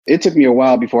It took me a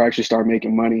while before I actually started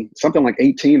making money, something like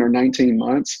 18 or 19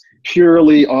 months,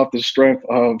 purely off the strength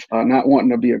of not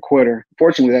wanting to be a quitter.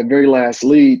 Fortunately, that very last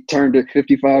lead turned at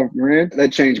 55 grand.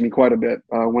 That changed me quite a bit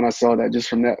when I saw that, just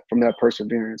from that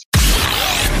perseverance.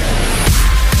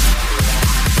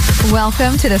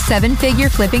 Welcome to the Seven Figure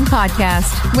Flipping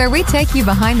Podcast, where we take you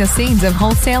behind the scenes of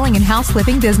wholesaling and house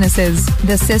flipping businesses.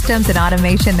 The systems and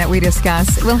automation that we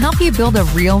discuss will help you build a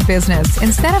real business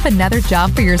instead of another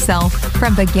job for yourself.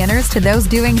 From beginners to those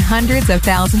doing hundreds of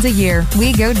thousands a year,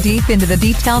 we go deep into the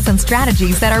details and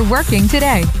strategies that are working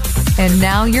today. And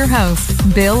now your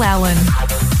host, Bill Allen.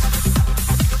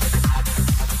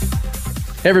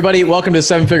 Hey everybody, welcome to the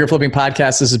Seven Figure Flipping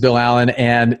Podcast. This is Bill Allen,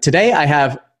 and today I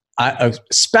have a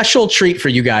special treat for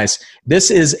you guys. This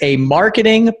is a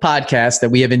marketing podcast that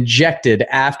we have injected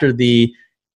after the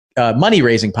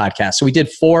money-raising podcast. So we did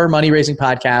 4 money-raising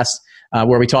podcasts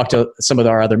where we talked to some of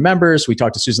our other members. We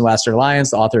talked to Susan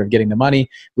Laster-Lyons, the author of Getting the Money.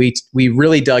 We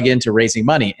really dug into raising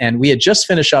money. And we had just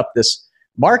finished up this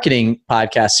marketing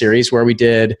podcast series where we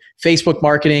did Facebook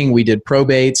marketing, we did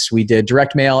probates, we did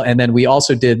direct mail, and then we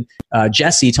also did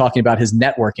Jesse talking about his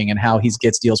networking and how he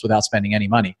gets deals without spending any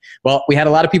money. Well, we had a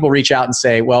lot of people reach out and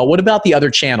say, well, what about the other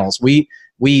channels? We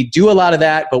do a lot of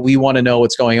that, but we want to know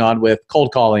what's going on with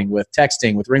cold calling, with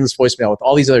texting, with ringless voicemail, with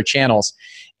all these other channels.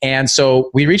 And so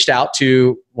we reached out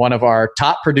to one of our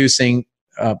top producing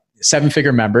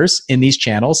seven-figure members in these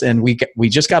channels, and we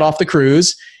just got off the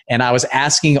cruise, and I was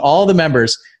asking all the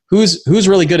members, who's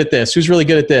really good at this, who's really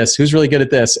good at this, who's really good at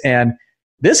this, and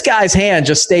this guy's hand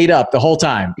just stayed up the whole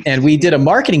time. And we did a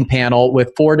marketing panel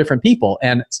with 4 different people,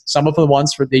 and some of the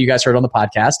ones that you guys heard on the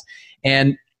podcast,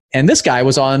 and this guy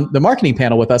was on the marketing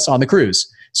panel with us on the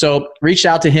cruise. So reached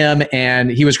out to him, and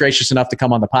he was gracious enough to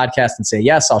come on the podcast and say,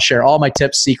 yes, I'll share all my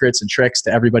tips, secrets, and tricks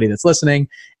to everybody that's listening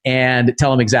and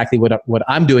tell them exactly what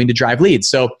I'm doing to drive leads.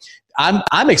 So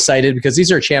I'm excited because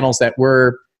these are channels that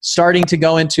we're starting to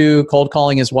go into. Cold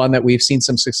calling is one that we've seen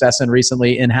some success in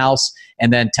recently in-house,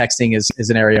 and then texting is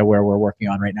an area where we're working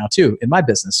on right now too in my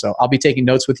business. So I'll be taking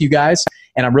notes with you guys,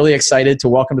 and I'm really excited to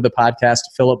welcome to the podcast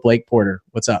Philip Blake Porter.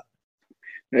 What's up?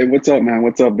 Hey, what's up, man?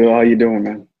 What's up, Bill? How you doing,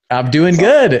 man? I'm doing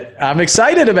good. I'm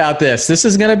excited about this. This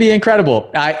is going to be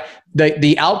incredible.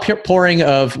 The outpouring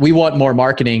of we want more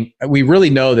marketing. We really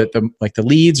know that the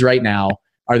leads right now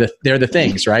they're the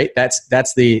things, right?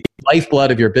 That's the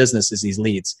lifeblood of your business is these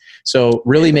leads. So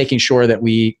really making sure that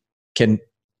we can,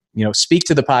 speak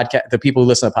to the podcast, the people who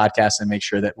listen to the podcast, and make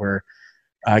sure that we're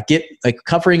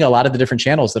covering a lot of the different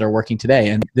channels that are working today.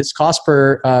 And this cost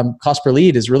per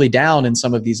lead is really down in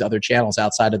some of these other channels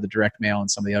outside of the direct mail and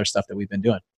some of the other stuff that we've been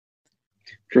doing.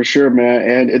 For sure, man.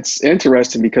 And it's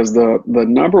interesting because the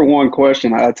number one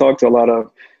question, I talk to a lot of,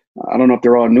 I don't know if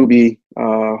they're all newbie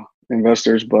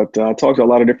investors, but I talk to a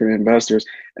lot of different investors,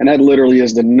 and that literally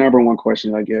is the number one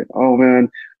question I get. Oh man,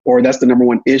 or that's the number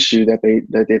one issue that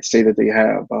they say that they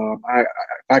have.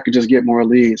 I could just get more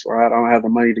leads, or I don't have the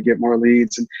money to get more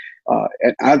leads. And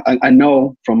I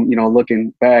know from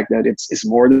looking back that it's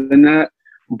more than that,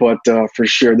 but for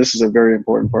sure this is a very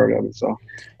important part of it. So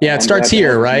yeah, it starts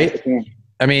here, right?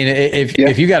 I mean,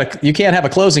 if you can't have a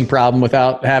closing problem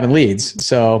without having leads.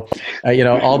 So,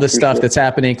 all this stuff that's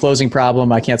happening, closing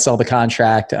problem, I can't sell the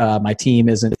contract. My team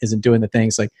isn't doing the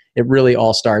things. Like, it really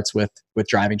all starts with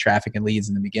driving traffic and leads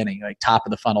in the beginning, like top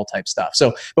of the funnel type stuff.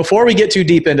 So before we get too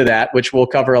deep into that, which we'll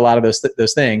cover a lot of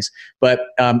those things, but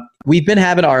we've been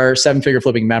having our 7-figure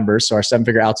flipping members, so our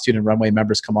 7-figure altitude and runway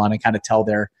members come on and kind of tell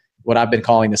what I've been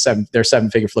calling their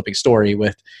 7-figure flipping story,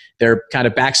 with their kind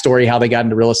of backstory, how they got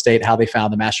into real estate, how they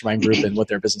found the mastermind group, and what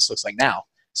their business looks like now.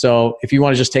 So if you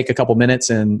want to just take a couple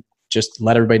minutes and just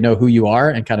let everybody know who you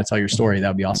are and kind of tell your story, that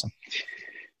would be awesome.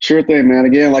 Sure thing, man.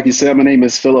 Again, like you said, my name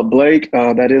is Philip Blake.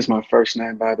 That is my first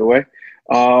name, by the way.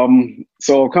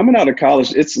 So coming out of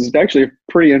college, it's actually a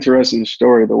pretty interesting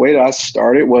story. The way that I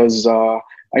started was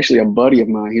actually a buddy of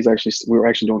mine. We were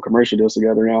actually doing commercial deals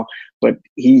together now, but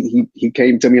he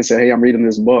came to me and said, hey, I'm reading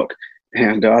this book,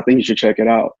 and I think you should check it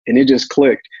out. And it just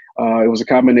clicked. It was a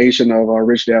combination of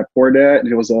Rich Dad, Poor Dad,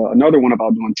 and it was another one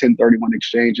about doing 1031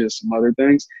 exchanges, some other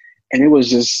things. And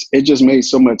it just made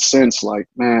so much sense. Like,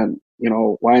 man,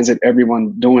 why isn't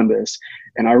everyone doing this?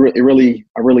 And I really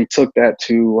took that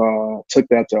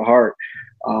to heart.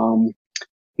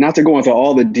 Not to go into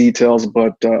all the details,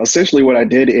 but essentially what I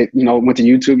did, went to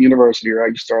YouTube University,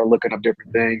 right? You started looking up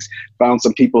different things, found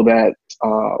some people that,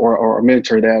 or a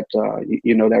mentor that,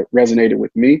 that resonated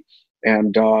with me,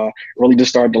 and really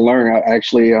just started to learn. I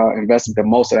actually invested the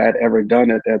most that I had ever done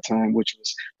at that time, which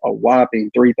was a whopping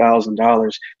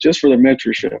 $3,000 just for the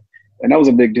mentorship. And that was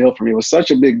a big deal for me. It was such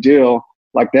a big deal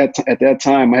like that at that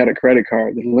time I had a credit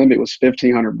card. The limit was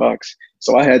 $1,500.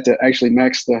 So I had to actually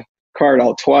max the card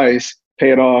out twice,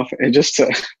 pay it off, and just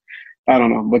to, I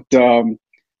don't know. But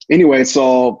anyway,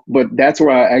 but that's where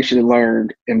I actually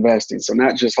learned investing. So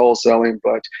not just wholesaling,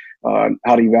 but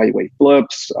how to evaluate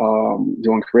flips,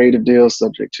 doing creative deals,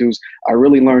 subject twos. I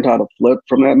really learned how to flip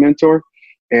from that mentor.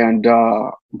 And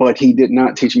but he did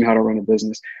not teach me how to run a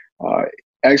business.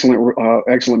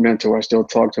 Excellent mentor. I still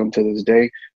talk to him to this day.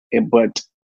 But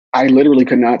I literally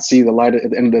could not see the light at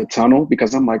the end of the tunnel,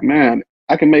 because I'm like, man,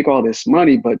 I can make all this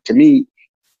money, but to me,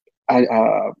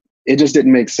 it just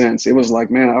didn't make sense. It was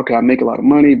like, man, okay, I make a lot of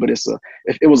money, but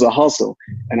it was a hustle.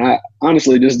 And I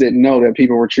honestly just didn't know that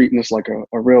people were treating this like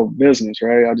a real business,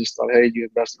 right? I just thought, hey, you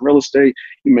invest in real estate,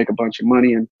 you make a bunch of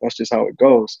money, and that's just how it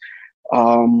goes.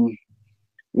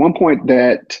 One point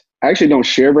that I actually don't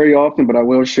share very often, but I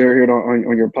will share here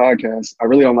on your podcast. I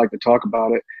really don't like to talk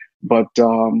about it, but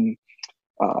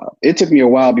it took me a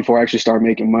while before I actually started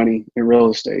making money in real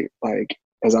estate. Like,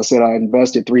 as I said, I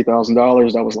invested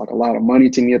 $3,000. That was like a lot of money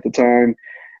to me at the time.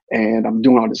 And I'm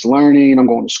doing all this learning. I'm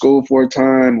going to school full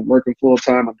time. I'm working full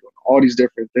time. I'm doing all these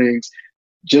different things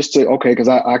just to, because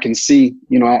I can see,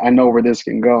 I know where this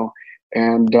can go.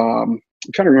 And I'm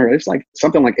trying to remember, it's like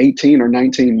something like 18 or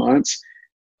 19 months.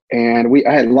 And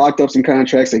I had locked up some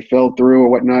contracts. They fell through or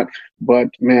whatnot. But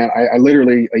man, I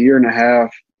literally a year and a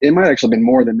half, it might actually have been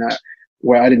more than that,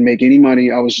 where I didn't make any money.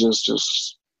 I was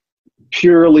just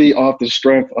purely off the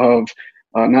strength of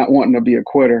not wanting to be a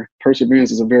quitter.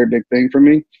 Perseverance is a very big thing for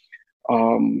me.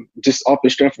 Just off the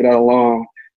strength of that alone,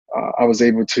 I was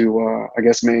able to,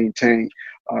 maintain.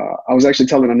 I was actually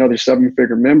telling another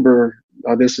 7-figure member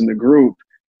this in the group.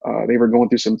 They were going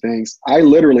through some things. I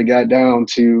literally got down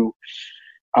to,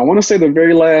 I want to say, the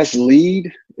very last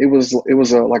lead. It was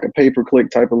like a pay-per-click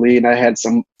type of lead, and I had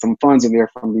some funds in there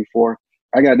from before.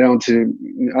 I got down to,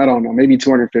 I don't know, maybe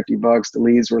 $250. The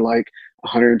leads were like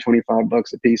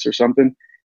 $125 a piece or something.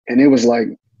 And it was like,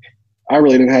 I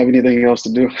really didn't have anything else to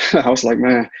do. I was like,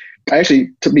 man,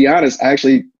 to be honest, I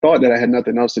actually thought that I had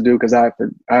nothing else to do, because I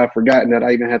had forgotten that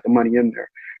I even had the money in there,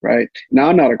 right? Now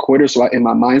I'm not a quitter, so in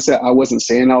my mindset, I wasn't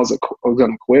saying I was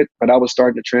going to quit, but I was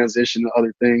starting to transition to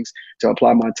other things to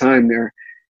apply my time there.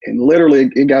 And literally,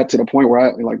 it got to the point where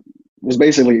I was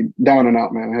basically down and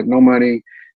out, man. I had no money.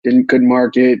 Couldn't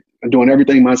market. I'm doing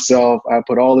everything myself. I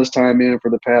put all this time in for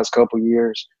the past couple of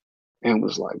years, and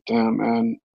was like, damn,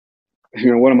 man,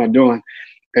 what am I doing?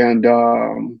 And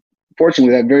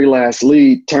fortunately, that very last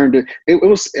lead turned it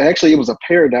was a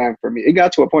paradigm for me. It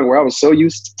got to a point where I was so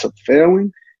used to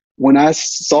failing. When I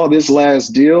saw this last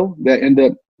deal that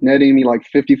ended up netting me like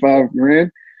 $55,000,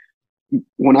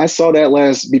 when I saw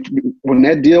when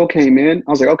that deal came in,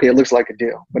 I was like, okay, it looks like a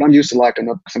deal, but I'm used to locking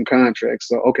up some contracts.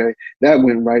 So, okay, that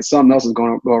went right. Something else is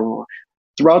going to go wrong.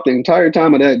 Throughout the entire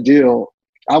time of that deal,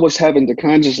 I was having to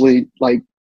consciously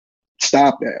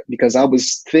stop that, because I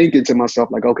was thinking to myself,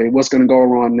 okay, what's going to go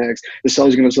wrong next? The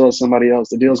seller's going to sell to somebody else.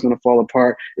 The deal's going to fall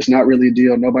apart. It's not really a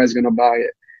deal. Nobody's going to buy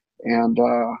it. And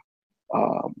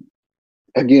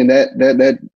again,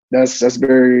 that's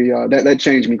very that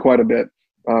changed me quite a bit.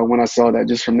 When I saw that,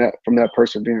 just from that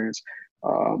perseverance.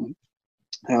 One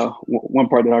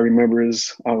part that I remember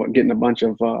is getting a bunch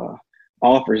of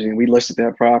offers, and we listed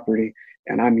that property,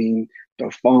 and I mean, the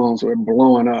phones were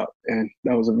blowing up, and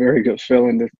that was a very good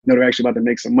feeling that they're actually about to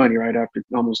make some money right after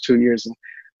almost 2 years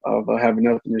of having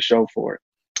nothing to show for it.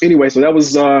 Anyway, so that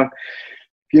was a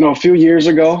few years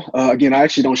ago. Again, I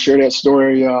actually don't share that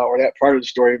story or that part of the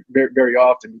story very, very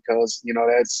often, because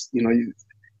that's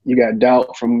you got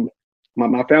doubt from.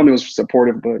 My family was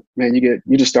supportive, but man, you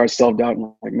just start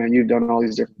self-doubting, like, man, you've done all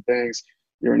these different things.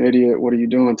 You're an idiot. What are you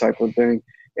doing? Type of thing.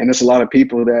 And there's a lot of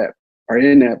people that are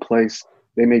in that place.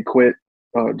 They may quit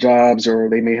jobs, or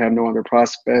they may have no other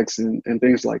prospects and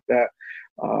things like that.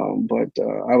 But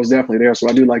I was definitely there. So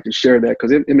I do like to share that,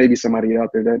 because it may be somebody out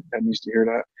there that needs to hear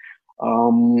that.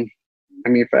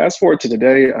 Fast forward to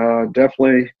today,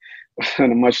 definitely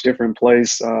in a much different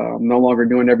place. I'm no longer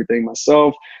doing everything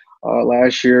myself.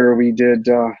 Last year we did,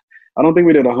 I don't think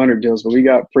we did 100 deals, but we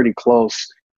got pretty close.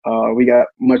 We got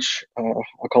much,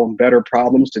 I call them better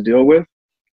problems to deal with,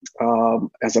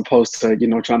 as opposed to,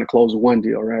 trying to close one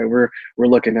deal, right? We're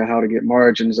looking at how to get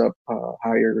margins up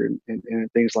higher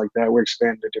and things like that. We're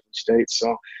expanding to different states.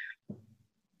 So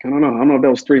I don't know if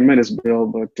that was 3 minutes, Bill,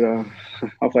 but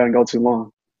hopefully I didn't go too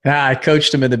long. I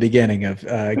coached him in the beginning of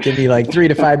give me like 3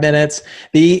 to 5 minutes.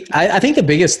 I think the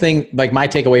biggest thing, my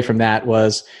takeaway from that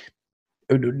was,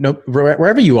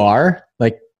 wherever you are,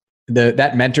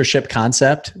 that mentorship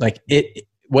concept,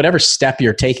 whatever step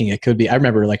you're taking, it could be, I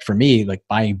remember like for me, like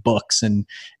buying books and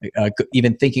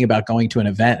even thinking about going to an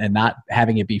event and not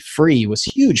having it be free was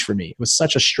huge for me. It was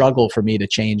such a struggle for me to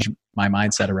change my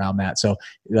mindset around that. So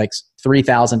like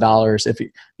 $3,000,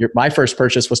 if my first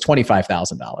purchase was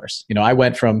 $25,000, I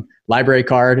went from library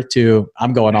card to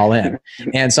I'm going all in.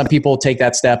 And some people take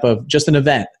that step of just an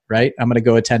event, right? I'm going to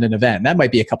go attend an event. And that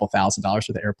might be a couple $1,000s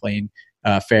for the airplane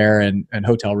fare and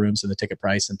hotel rooms and the ticket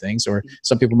price and things. Or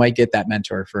some people might get that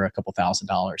mentor for a couple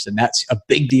 $1,000s, and that's a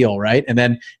big deal, right? And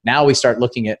then now we start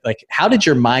looking at like, how did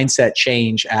your mindset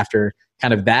change after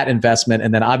kind of that investment?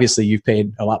 And then obviously you've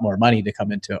paid a lot more money to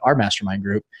come into our mastermind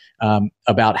group,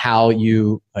 about how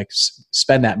you like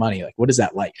spend that money. Like, what is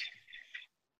that like?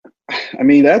 I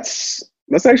mean, that's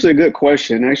actually a good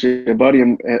question. Actually, a buddy of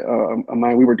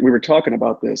mine, we were talking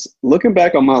about this. Looking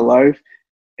back on my life,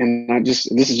 and this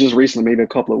is just recently, maybe a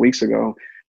couple of weeks ago,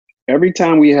 every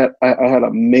time I had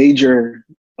a major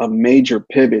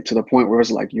pivot to the point where it's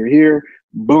like, you're here,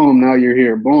 boom, now you're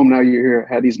here, boom, now you're here,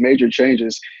 had these major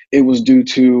changes, it was due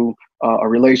to a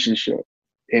relationship,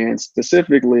 and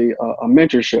specifically a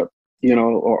mentorship,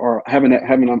 or having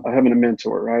a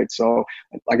mentor, right? So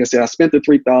like I said, I spent the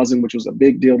 $3,000, which was a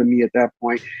big deal to me at that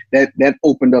point. That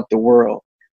opened up the world,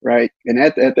 right? And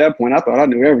at that point, I thought I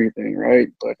knew everything, right?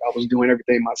 But I was doing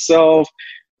everything myself.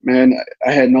 Man,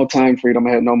 I had no time freedom.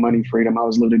 I had no money freedom. I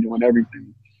was literally doing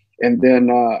everything. And then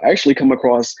I actually come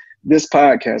across this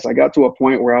podcast. I got to a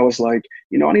point where I was like,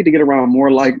 I need to get around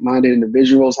more like-minded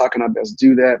individuals. How can I best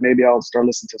do that? Maybe I'll start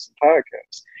listening to some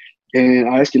podcasts. And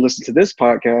I actually listened to this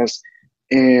podcast,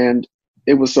 and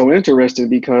it was so interesting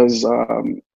because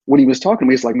when he was talking to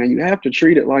me, he's like, man, you have to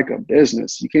treat it like a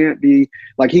business. You can't be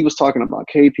like, he was talking about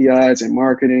KPIs and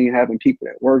marketing and having people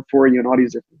that work for you and all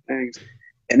these different things.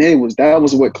 And that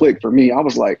was what clicked for me. I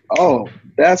was like, oh,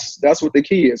 that's what the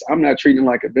key is. I'm not treating it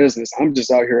like a business. I'm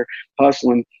just out here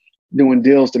hustling, doing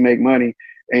deals to make money.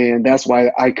 And that's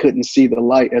why I couldn't see the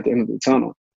light at the end of the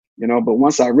tunnel, but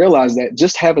once I realized that,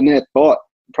 just having that thought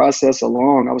process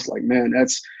along, I was like, man,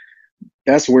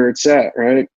 that's where it's at,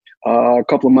 right? A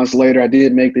couple of months later, I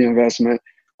did make the investment,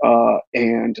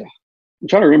 and I'm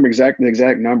trying to remember the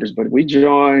exact numbers, but I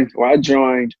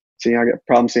joined. See, I got a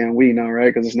problem saying we now,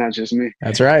 right? Because it's not just me.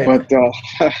 That's right.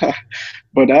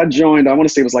 But I joined, I want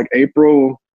to say it was like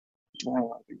April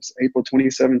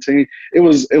 2017. It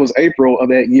was April of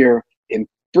that year, and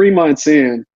 3 months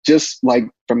in, just like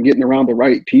from getting around the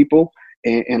right people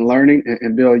and learning,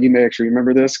 and Bill, you may actually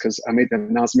remember this because I made that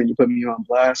announcement, you put me on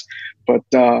blast, but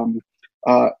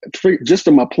just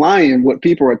from applying what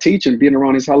people are teaching, being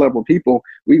around these high level people,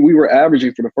 we were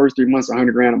averaging for the first 3 months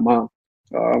 $100,000 a month.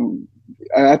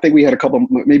 I think we had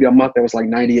maybe a month that was like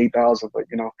 98,000, but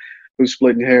who's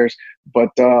splitting hairs? But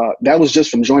that was just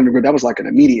from joining the group. That was like an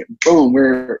immediate boom.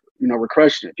 We're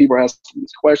crushing it. People are asking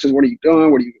these questions. What are you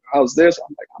doing? How's this?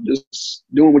 I'm like, I'm just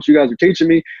doing what you guys are teaching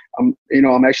me.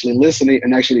 I'm actually listening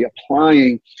and actually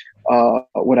applying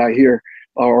what I hear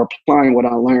or applying what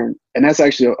I learned. And that's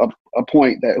actually a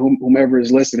point that whomever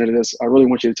is listening to this, I really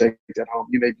want you to take that home.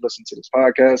 You may be listening to this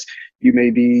podcast. You may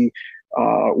be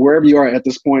wherever you are at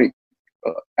this point.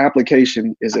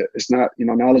 Application is it. It's not,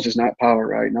 knowledge is not power,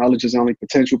 right? Knowledge is only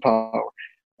potential power.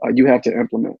 You have to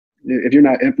implement. If you're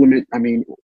not implement, I mean,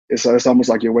 it's almost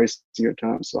like you're wasting your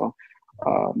time. So,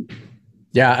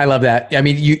 yeah, I love that. I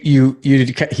mean, you're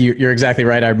exactly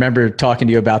right. I remember talking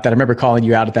to you about that. I remember calling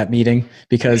you out at that meeting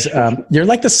because you're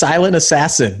like the silent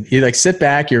assassin. You like sit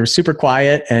back, you're super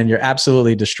quiet, and you're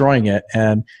absolutely destroying it.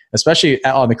 And especially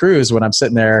on the cruise when I'm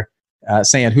sitting there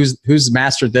saying who's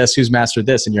mastered this,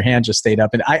 and your hand just stayed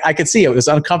up, and I could see it was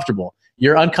uncomfortable.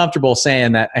 You're uncomfortable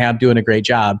saying that, hey, I'm doing a great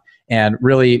job, and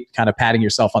really kind of patting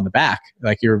yourself on the back.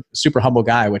 Like, you're a super humble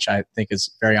guy, which I think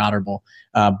is very honorable.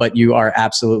 But you're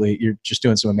just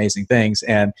doing some amazing things,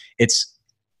 and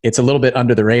it's a little bit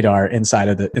under the radar inside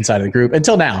of the group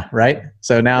until now, right?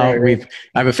 So now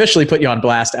I've officially put you on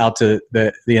blast out to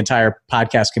the entire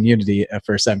podcast community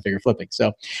for 7-Figure Flipping.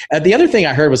 So the other thing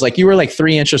I heard was like you were like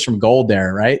 3 inches from gold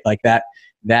there, right? Like that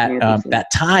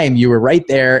time you were right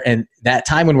there, and that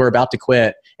time when we're about to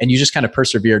quit, and you just kind of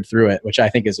persevered through it, which I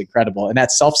think is incredible. And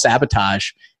that self-sabotage,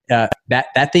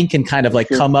 that thing can kind of like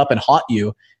come up and haunt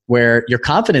you, where your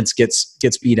confidence gets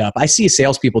beat up. I see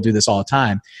salespeople do this all the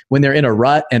time. When they're in a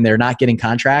rut and they're not getting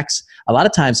contracts, a lot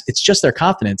of times it's just their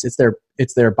confidence.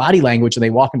 It's their body language, and they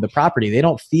walk into the property. They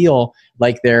don't feel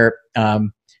like they're,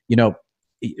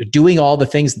 doing all the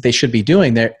things that they should be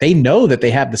doing. They know that they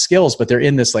have the skills, but they're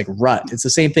in this like rut. It's the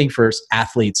same thing for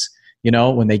athletes,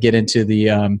 when they get into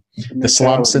the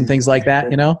slumps and things like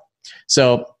that,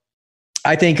 So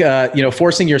I think,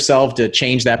 forcing yourself to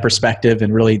change that perspective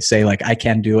and really say like, I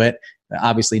can do it.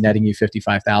 Obviously netting you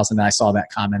 55,000. I saw that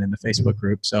comment in the Facebook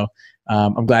group. So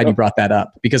I'm glad you brought that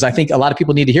up, because I think a lot of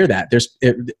people need to hear that.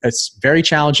 It's very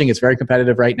challenging. It's very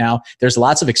competitive right now. There's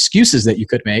lots of excuses that you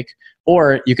could make,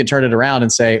 or you can turn it around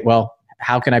and say, well,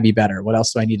 how can I be better? What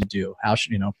else do I need to do? How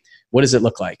should, what does it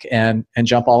look like? And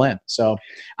jump all in. So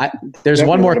there's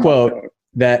one more quote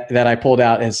that I pulled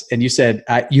out and you said,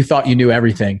 you thought you knew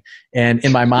everything. And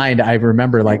in my mind, I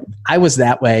remember like I was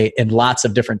that way in lots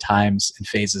of different times and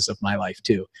phases of my life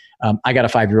too. I got a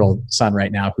 5-year-old son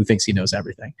right now who thinks he knows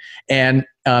everything. And,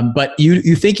 but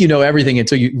you think you know everything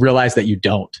until you realize that you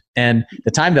don't. And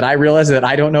the time that I realized that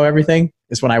I don't know everything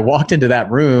is when I walked into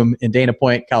that room in Dana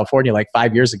Point, California, like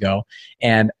 5 years ago.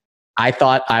 And I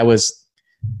thought I was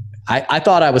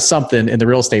something in the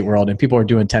real estate world, and people were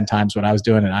doing 10 times what I was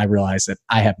doing. And I realized that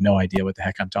I have no idea what the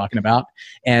heck I'm talking about.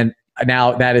 And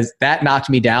now that knocked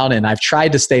me down, and I've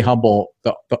tried to stay humble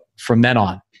from then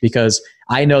on, because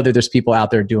I know that there's people out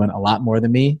there doing a lot more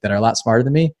than me that are a lot smarter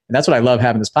than me. And that's what I love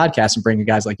having this podcast and bringing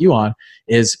guys like you on,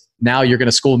 is now you're going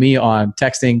to school me on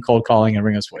texting, cold calling, and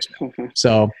ring us voicemail.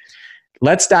 So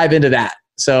let's dive into that.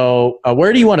 So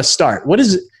where do you want to start?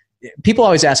 People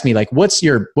always ask me like, what's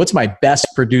my best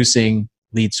producing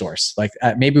lead source? Like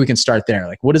maybe we can start there.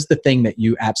 Like, what is the thing that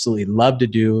you absolutely love to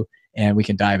do? And we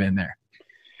can dive in there.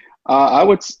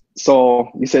 So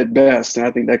you said best, and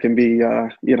I think that can be,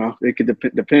 it could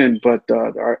depend, but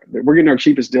we're getting our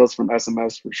cheapest deals from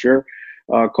SMS for sure.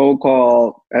 Cold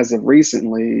call, as of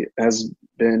recently,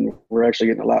 we're actually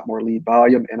getting a lot more lead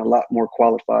volume and a lot more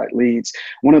qualified leads.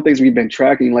 One of the things we've been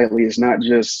tracking lately is not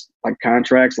just like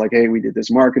contracts, like, hey, we did this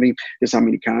marketing, this is how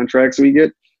many contracts we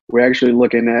get. We're actually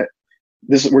looking at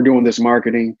this, we're doing this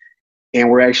marketing, and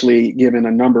we're actually giving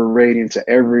a number rating to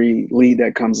every lead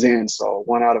that comes in. So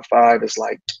 1 out of 5 is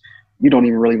like, you don't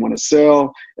even really want to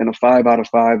sell. And a 5 out of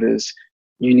 5 is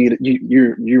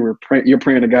you're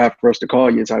praying to God for us to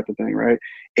call you type of thing, right?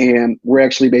 And we're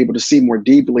actually able to see more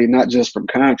deeply, not just from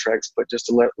contracts, but just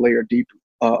a layer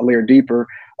deeper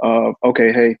of,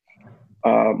 okay, hey,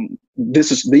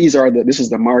 this is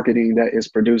the marketing that is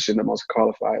producing the most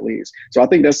qualified leads. So I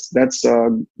think that's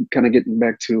kind of getting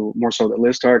back to more so the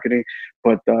list targeting,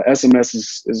 but SMS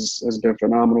has been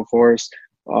phenomenal for us.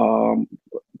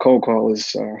 Cold call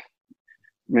is,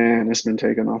 it's been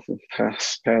taken off the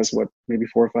past maybe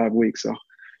 4 or 5 weeks. So,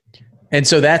 and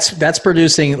so that's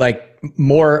producing like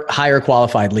more higher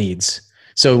qualified leads.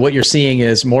 So what you're seeing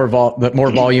is more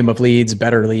volume of leads,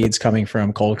 better leads coming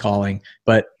from cold calling,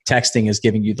 but texting is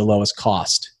giving you the lowest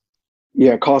cost.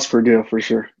 Yeah, cost per deal for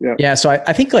sure. Yeah. Yeah. So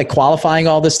I think like qualifying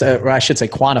all this, or I should say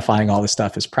quantifying all this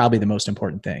stuff is probably the most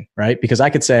important thing, right? Because I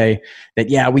could say that,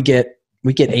 yeah, we get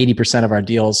 80% of our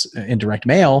deals in direct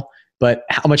mail, but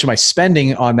how much am I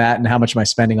spending on that, and how much am I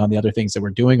spending on the other things that we're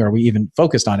doing? Or are we even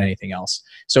focused on anything else?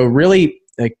 So really,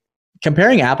 like,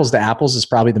 comparing apples to apples is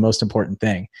probably the most important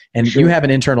thing. And sure, you have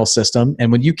an internal system,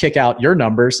 and when you kick out your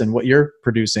numbers and what you're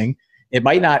producing, it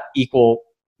might not equal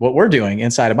what we're doing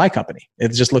inside of my company. It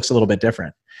just looks a little bit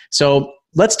different. So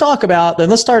let's start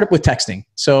with texting.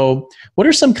 So what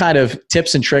are some kind of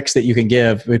tips and tricks that you can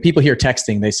give? When people hear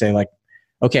texting, they say like,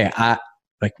 okay,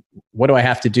 what do I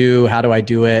have to do? How do I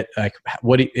do it? Like,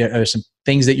 are there some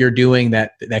things that you're doing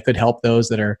that could help those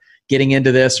that are getting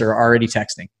into this or already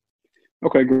texting?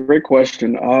 Okay, great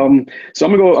question. So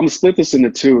I'm gonna split this into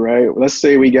two, right? Let's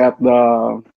say we got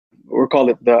we'll call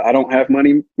it the I don't have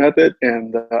money method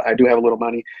and the I do have a little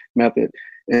money method.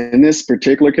 In this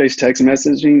particular case, text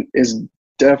messaging is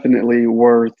definitely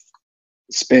worth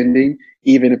spending,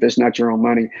 even if it's not your own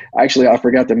money. Actually, I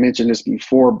forgot to mention this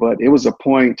before, but it was a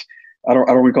point, I don't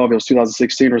recall if it was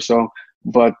 2016 or so,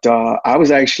 but I was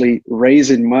actually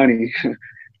raising money,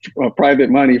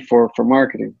 private money for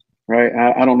marketing. Right.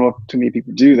 I don't know if too many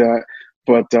people do that,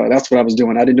 but that's what I was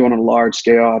doing. I didn't do it on a large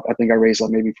scale. I think I raised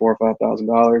like maybe $4,000 or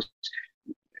 $5,000,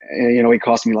 and it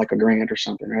cost me like $1,000 or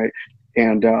something, right?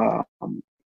 And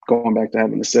going back to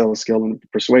having the sales skill and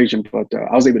persuasion, but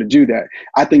I was able to do that.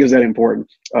 I think is that important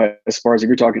as far as if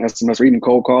you're talking SMS or even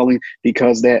cold calling,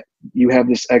 because that you have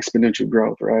this exponential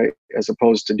growth, right? As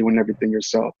opposed to doing everything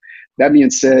yourself. That being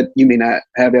said, you may not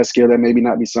have that skill. That maybe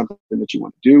not be something that you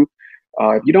want to do.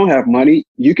 If you don't have money,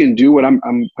 you can do what I'm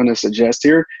going to suggest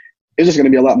here. It's just going to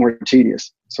be a lot more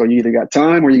tedious. So you either got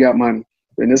time or you got money.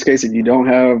 In this case, if you don't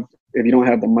have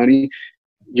the money,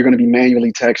 you're going to be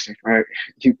manually texting, right?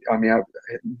 I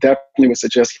definitely would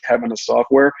suggest having a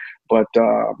software, but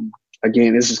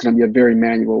again, this is going to be a very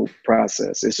manual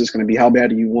process. It's just going to be how bad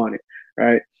do you want it,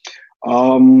 right?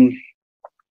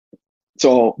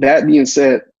 So that being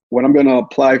said, when I'm going to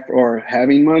apply for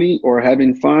having money or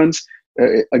having funds,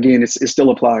 again, it still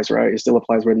applies, right? It still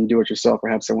applies whether you do it yourself or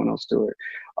have someone else do it.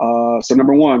 So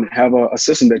number one, have a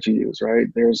system that you use, right?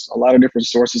 There's a lot of different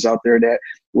sources out there that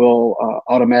will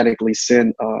automatically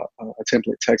send a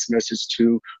template text message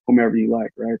to whomever you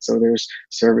like, right? So there's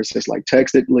services like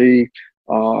Textedly,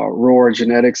 Roar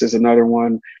Genetics is another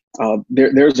one.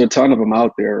 There's a ton of them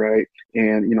out there, right?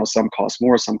 And, you know, some cost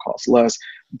more, some cost less.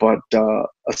 But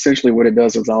essentially what it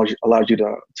does is allows you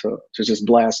to just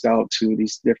blast out to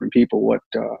these different people what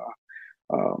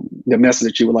the message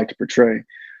that you would like to portray.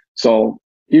 So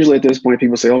usually at this point,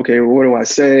 people say, okay, well, what do I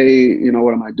say? You know,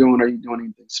 what am I doing? Are you doing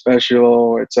anything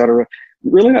special, et cetera?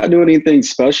 Really not doing anything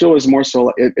special. It's more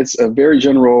so it's a very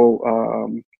general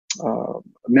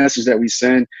message that we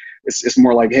send. It's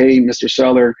more like, hey, Mr.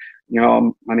 Seller, you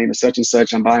know, my name is such and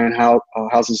such. I'm buying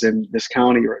houses in this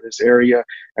county or this area.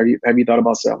 Have you thought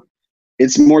about selling?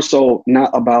 It's more so not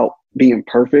about being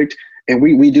perfect. And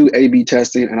we do A/B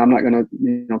testing, and I'm not going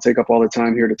to take up all the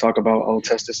time here to talk about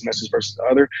test this message versus the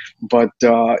other. But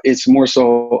it's more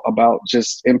so about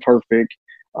just imperfect.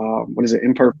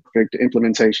 Imperfect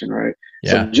implementation, right?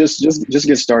 Yeah. So just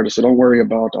get started. So don't worry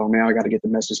about, oh man, I got to get the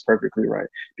message perfectly right,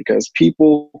 because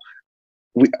people.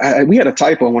 We had a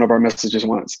typo in one of our messages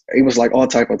once. It was like all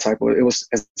typo. It was,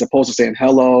 as opposed to saying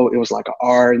hello, it was like an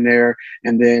R in there.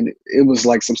 And then it was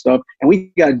like some stuff. And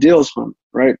we got deals from it,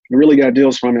 right? We really got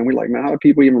deals from it. And we're like, man, how do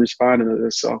people even respond to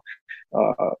this? So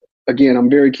again, I'm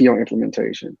very key on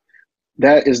implementation.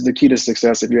 That is the key to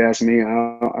success, if you ask me.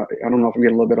 I don't know if I'm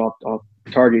getting a little bit off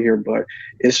target here, but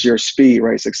it's your speed,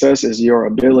 right? Success is your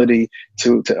ability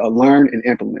to learn and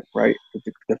implement, right?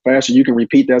 The faster you can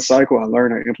repeat that cycle, I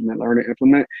learn and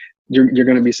implement, you're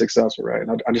going to be successful, right?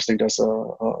 And I just think that's a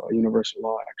universal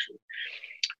law, actually.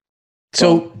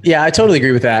 So yeah, I totally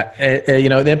agree with that.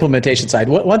 The implementation side.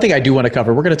 One thing I do want to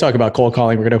cover, we're going to talk about cold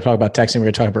calling. We're going to talk about texting. We're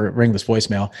going to talk about ringless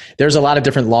voicemail. There's a lot of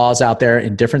different laws out there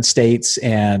in different states,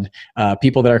 and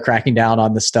people that are cracking down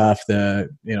on this stuff. The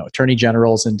attorney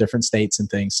generals in different states and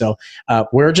things. So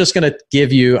we're just going to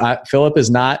give you. Philip is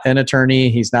not an attorney.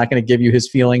 He's not going to give you his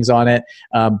feelings on it.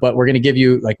 But we're going to give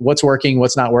you like what's working,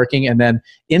 what's not working, and then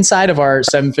inside of our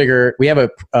 7-figure, we have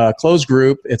a closed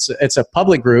group. It's a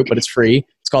public group, but it's free.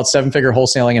 It's called 7-figure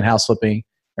wholesaling and house flipping,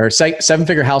 or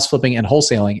 7-figure house flipping and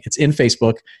wholesaling. It's in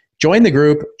Facebook. Join the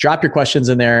group, drop your questions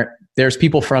in there. There's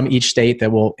people from each state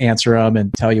that will answer them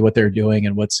and tell you what they're doing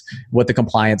and what the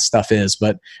compliance stuff is.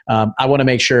 But I want to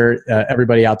make sure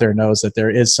everybody out there knows that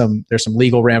there's some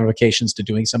legal ramifications to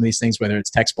doing some of these things, whether it's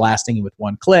text blasting with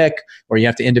one click, or you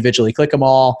have to individually click them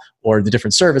all, or the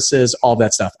different services, all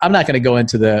that stuff. I'm not going to go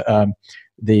into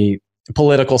the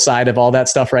political side of all that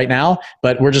stuff right now,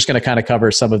 but we're just going to kind of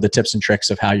cover some of the tips and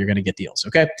tricks of how you're going to get deals.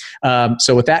 Okay.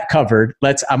 So with that covered,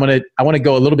 I want to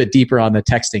go a little bit deeper on the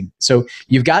texting. So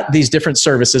you've got these different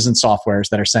services and softwares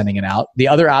that are sending it out. The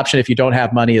other option, if you don't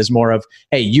have money, is more of,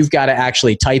 hey, you've got to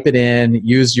actually type it in,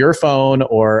 use your phone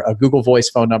or a Google Voice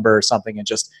phone number or something, and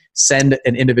just send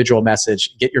an individual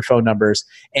message, get your phone numbers.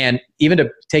 And even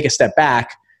to take a step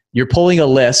back, you're pulling a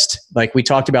list, like we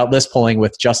talked about list pulling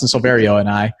with Justin Silverio and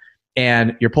I,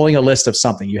 and you're pulling a list of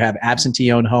something. You have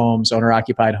absentee-owned homes,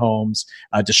 owner-occupied homes,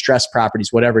 distressed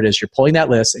properties, whatever it is. You're pulling that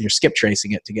list and you're skip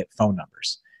tracing it to get phone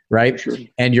numbers, right? Sure.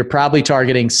 And you're probably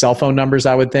targeting cell phone numbers,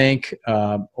 I would think,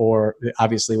 or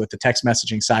obviously with the text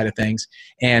messaging side of things.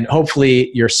 And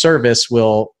hopefully your service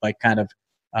will like kind of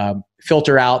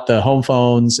filter out the home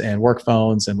phones and work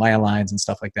phones and landlines and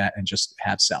stuff like that and just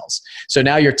have cells. So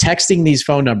now you're texting these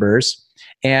phone numbers.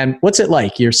 And what's it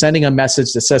like? You're sending a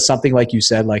message that says something like you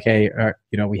said, like, hey,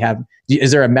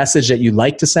 is there a message that you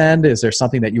like to send? Is there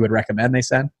something that you would recommend they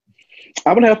send?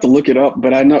 I would have to look it up,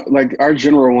 but I know like our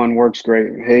general one works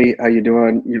great. Hey, how you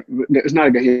doing? It's not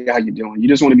a good, hey, how you doing? You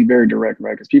just want to be very direct,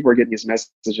 right? Because people are getting these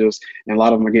messages and a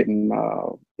lot of them are getting,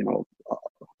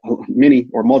 many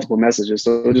or multiple messages.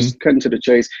 So just cutting to the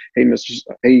chase.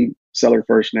 Hey, seller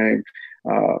first name.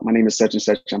 My name is such and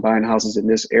such. I'm buying houses in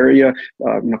this area.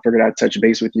 Figured I'd touch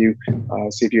base with you,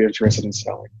 see if you're interested in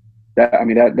selling.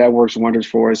 That works wonders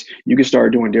for us. You can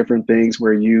start doing different things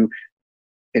where you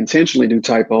intentionally do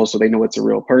typos so they know it's a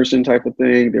real person type of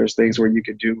thing. There's things where you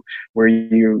could do where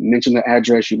you mention the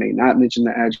address, you may not mention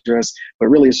the address, but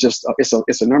really it's just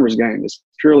it's a numbers game. It's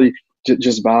purely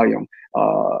just volume.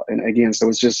 And again, so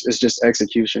it's just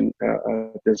execution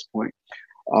at this point.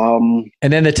 And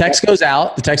then the text goes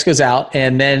out,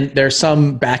 and then there's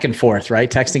some back and forth,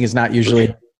 right? Texting is not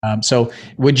usually, so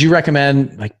would you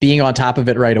recommend like being on top of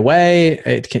it right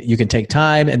away? You can take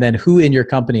time. And then who in your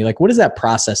company, like what does that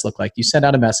process look like? You send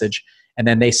out a message and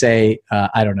then they say,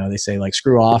 I don't know, they say like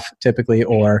screw off typically,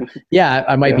 or yeah,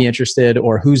 I might be interested,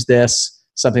 or who's this,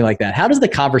 something like that. How does the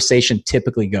conversation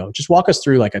typically go? Just walk us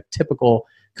through like a typical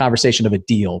conversation of a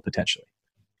deal potentially.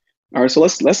 All right, so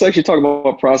let's actually talk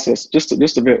about process just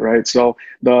a bit, right? So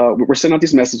we're sending out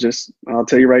these messages. I'll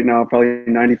tell you right now, probably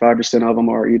 95% of them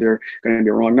are either going to be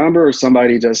a wrong number or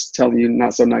somebody just telling you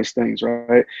not so nice things,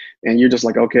 right? And you're just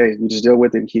like, okay, you just deal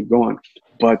with it and keep going.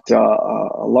 But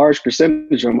a large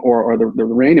percentage of them, or the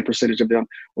remaining percentage of them,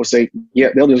 will say, yeah,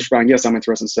 they'll just respond, yes, I'm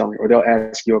interested in selling, or they'll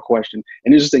ask you a question,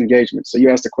 and it's just engagement. So you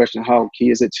ask the question, how key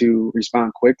is it to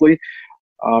respond quickly?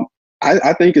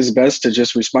 I think it's best to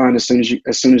just respond as soon as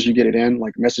you get it in.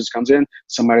 Like, message comes in,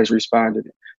 somebody's responded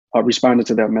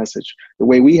to that message. The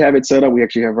way we have it set up, we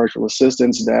actually have virtual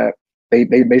assistants that they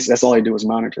basically, that's all they do is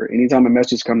monitor. Anytime a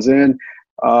message comes in,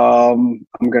 I'm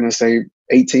gonna say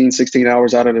 18, 16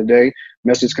 hours out of the day,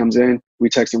 message comes in, we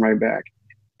text them right back.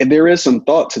 And there is some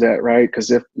thought to that, right? Because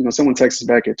if someone texts us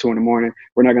back at 2 a.m,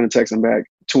 we're not gonna text them back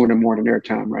 2 a.m. their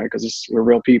time, right? Because we're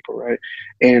real people, right?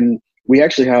 And we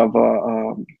actually have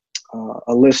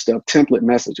a list of template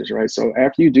messages, right? So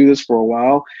after you do this for a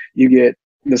while, you get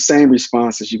the same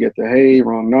responses. You get the, hey,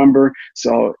 wrong number.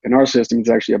 So in our system, it's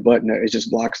actually a button that it just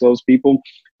blocks those people.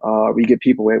 We get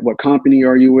people at, what company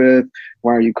are you with?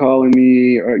 Why are you calling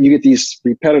me? Or you get these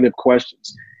repetitive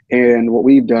questions. And what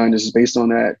we've done is, based on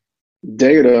that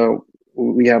data,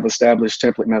 we have established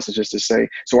template messages to say,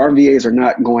 so our VAs are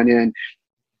not going in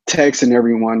texting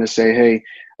everyone to say, hey,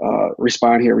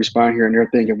 respond here. And they're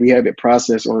thinking, we have it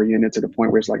process oriented to the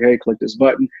point where it's like, hey, click this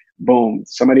button, boom.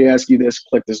 Somebody asks you this,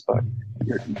 click this button.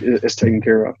 It's taken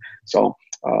care of. So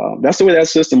that's the way that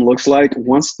system looks like.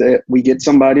 Once that we get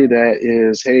somebody that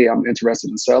is, hey, I'm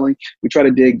interested in selling, we try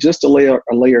to dig just a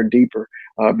layer deeper.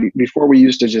 Before, we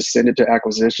used to just send it to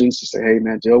acquisitions to say, hey,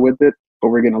 man, deal with it. But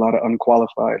we're getting a lot of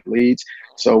unqualified leads.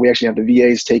 So we actually have the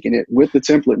VAs taking it with the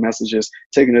template messages,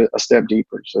 taking it a step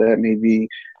deeper. So that may be,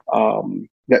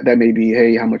 that may be,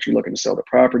 hey, how much you're looking to sell the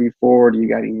property for? Do you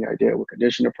got any idea what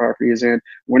condition the property is in?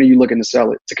 When are you looking to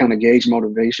sell it? To kind of gauge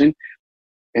motivation.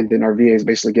 And then our VAs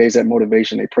basically gauge that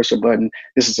motivation. They push a button.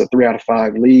 This is a 3 out of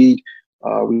 5 lead.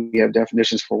 We have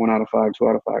definitions for 1 out of 5, 2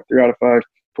 out of 5, 3 out of 5,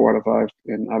 4 out of 5,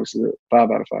 and obviously 5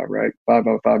 out of 5, right? 5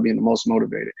 out of 5 being the most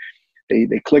motivated.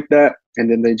 They click that,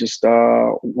 and then they just,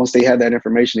 once they have that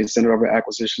information, they send it over to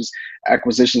acquisitions.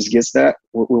 Acquisitions gets that.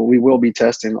 We will be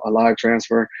testing a live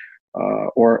transfer,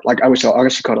 or like I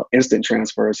should call it instant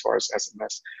transfer as far as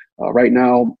SMS. Right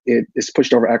now, it's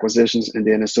pushed over acquisitions, and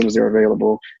then as soon as they're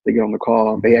available, they get on the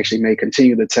call. They actually may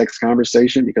continue the text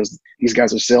conversation because these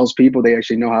guys are salespeople. They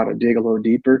actually know how to dig a little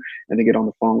deeper, and they get on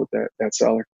the phone with that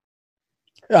seller.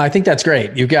 I think that's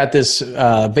great. You've got this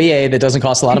VA that doesn't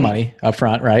cost a lot of money up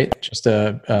front, right? Just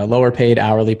a lower paid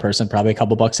hourly person, probably a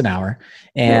couple bucks an hour.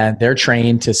 And they're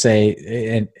trained to say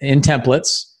in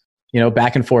templates,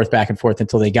 back and forth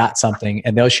until they got something.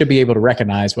 And they should be able to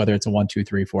recognize whether it's a 1, 2,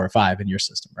 3, 4, or 5 in your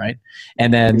system, right?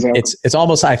 And then it's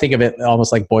almost, I think of it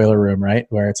almost like Boiler Room, right?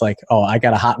 Where it's like, oh, I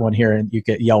got a hot one here, and you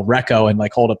could yell Recco and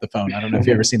like hold up the phone. I don't know if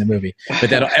you've ever seen the movie, but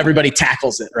then everybody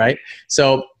tackles it, right?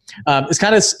 So it's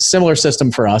kind of similar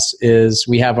system for us. Is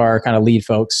we have our kind of lead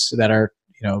folks that are,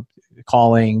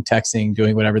 calling, texting,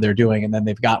 doing whatever they're doing. And then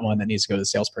they've got one that needs to go to the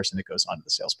salesperson that goes on to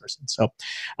the salesperson. So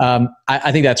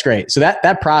I think that's great. So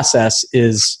that process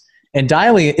is, and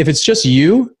dialing, if it's just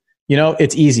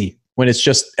it's easy. When it's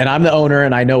just, and I'm the owner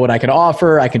and I know what I can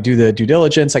offer, I can do the due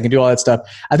diligence, I can do all that stuff.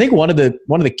 I think one of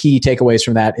the key takeaways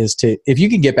from that is if you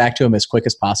can get back to them as quick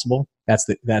as possible, that's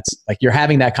like you're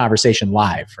having that conversation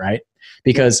live, right?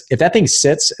 Because if that thing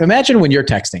sits, imagine when you're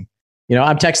texting,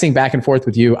 I'm texting back and forth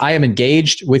with you. I am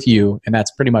engaged with you, and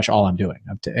that's pretty much all I'm doing.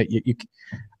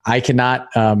 I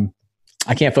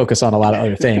can't focus on a lot of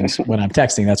other things when I'm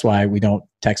texting. That's why we don't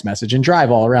text message and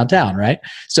drive all around town, right?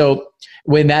 So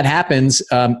when that happens,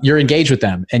 you're engaged with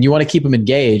them, and you want to keep them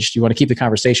engaged. You want to keep the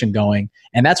conversation going.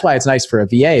 And that's why it's nice for a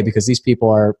VA, because these people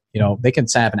are, they can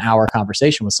have an hour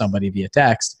conversation with somebody via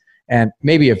text, and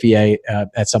maybe a VA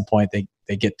at some point, they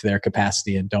get to their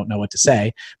capacity and don't know what to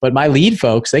say. But my lead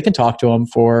folks, they can talk to them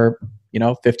for,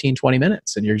 15, 20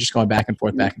 minutes, and you're just going back and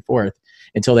forth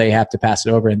until they have to pass it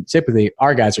over. And typically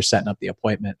our guys are setting up the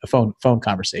appointment, a phone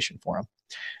conversation for them.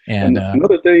 And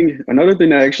another thing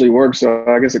that actually works,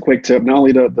 I guess a quick tip, not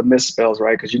only the misspells,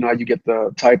 right? Because how you get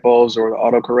the typos or the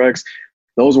autocorrects,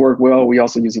 those work well. We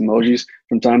also use emojis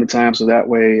from time to time. So that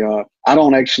way, I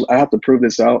have to prove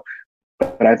this out,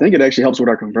 but I think it actually helps with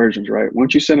our conversions, right?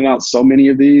 Once you send out so many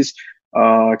of these,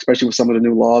 especially with some of the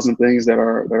new laws and things that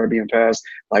are being passed,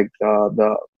 like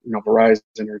the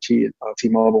Verizon or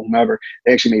T-Mobile, whomever,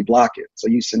 they actually may block it. So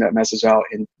you send that message out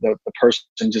and the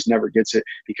person just never gets it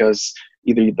because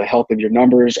either the health of your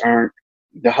numbers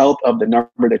the health of the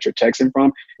number that you're texting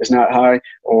from is not high,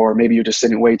 or maybe you're just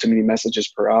sending way too many messages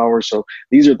per hour. So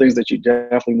these are things that you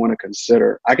definitely want to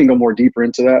consider. I can go more deeper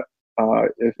into that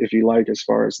if you like, as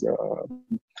far as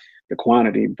the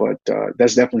quantity, but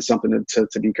that's definitely something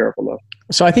to be careful of.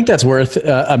 So I think that's worth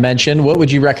a mention. What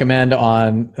would you recommend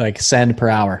on like send per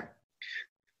hour?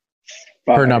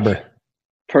 5 per number?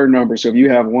 Per number. So if you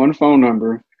have one phone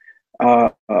number,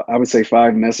 I would say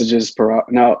 5 messages per hour.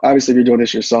 Now, obviously, if you're doing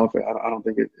this yourself, I don't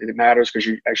think it matters because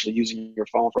you're actually using your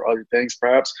phone for other things,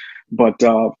 perhaps. But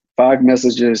 5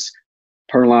 messages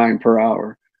per line per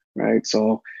hour, right?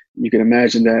 So you can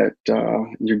imagine that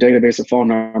your database of phone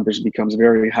numbers becomes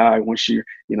very high once you're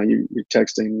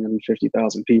texting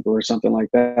 50,000 people or something like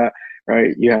that,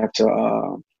 right? You have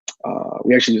to.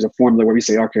 We actually use a formula where we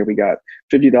say, okay, we got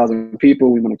 50,000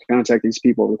 people. We want to contact these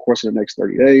people over the course of the next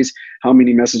 30 days. How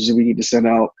many messages do we need to send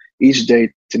out each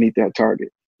day to meet that target,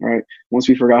 right? Once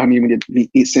we figure out how many we need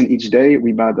to send each day,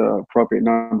 we buy the appropriate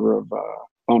number of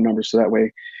phone numbers. So that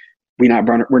way we're not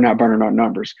burning our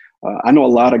numbers. I know a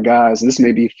lot of guys, and this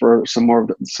may be for some of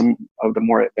the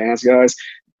more advanced guys,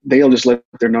 they'll just let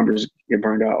their numbers get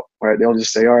burned out, right? They'll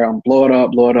just say, all right, I'm blow it up,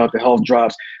 the health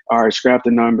drops. All right, scrap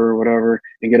the number or whatever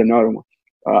and get another one.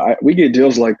 We get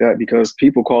deals like that because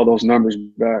people call those numbers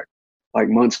back like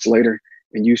months later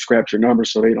and you scrapped your number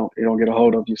so they don't get a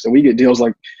hold of you. So we get deals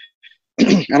like,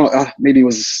 maybe it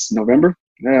was November.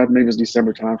 Yeah, maybe it was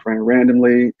December timeframe.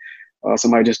 Randomly,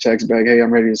 somebody just texts back, hey,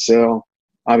 I'm ready to sell.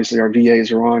 Obviously, our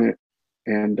VAs are on it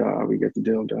and we get the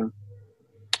deal done.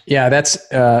 Yeah, that's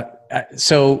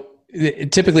so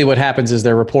typically what happens is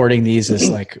they're reporting these as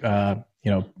like,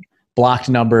 blocked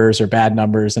numbers or bad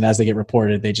numbers. And as they get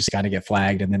reported, they just kind of get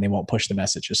flagged and then they won't push the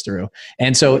messages through.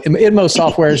 And so in most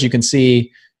softwares, you can see,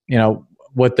 how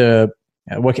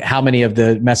many of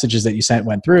the messages that you sent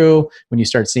went through. When you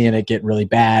start seeing it get really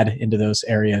bad into those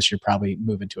areas, you're probably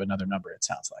moving to another number, it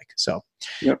sounds like. So,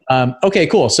 yep. Okay,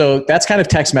 cool. So that's kind of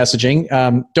text messaging.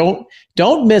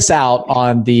 Don't miss out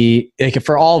on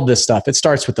for all of this stuff. It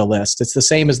starts with the list. It's the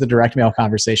same as the direct mail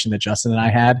conversation that Justin and I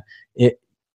had.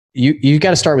 You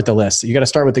got to start with the list. You got to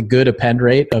start with the good append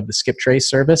rate of the skip trace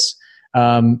service.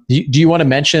 Do you want to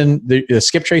mention the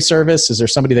skip trace service? Is there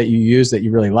somebody that you use that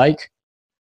you really like?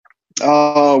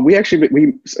 We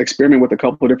experiment with a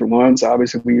couple of different ones.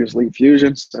 Obviously, we use Lead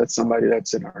Fusion. So that's somebody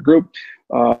that's in our group.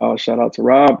 Shout out to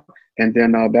Rob. And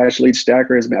then Batch Lead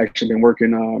Stacker has actually been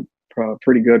working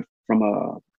pretty good from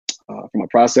a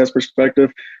process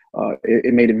perspective.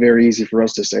 It made it very easy for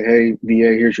us to say, hey,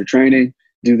 VA, here's your training.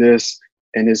 Do this.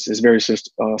 And it's very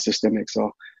systemic.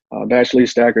 So Batch Lead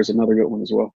Stacker is another good one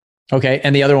as well. Okay.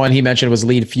 And the other one he mentioned was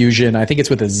Lead Fusion. I think it's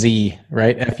with a Z,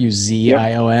 right?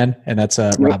 Fuzion. Yep. And that's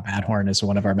Rob Badhorn is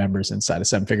one of our members inside of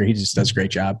Seven Figure. He just does a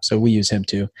great job. So we use him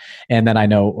too. And then I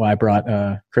know I brought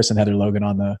Chris and Heather Logan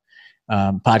on the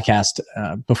podcast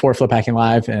before Flip Hacking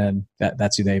Live, and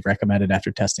that's who they've recommended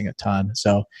after testing a ton.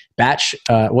 So Batch,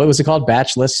 what was it called?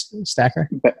 Batch List Stacker?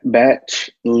 Batch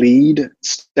Lead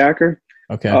Stacker.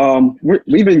 Okay.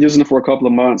 We've been using it for a couple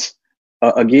of months.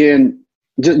 Again,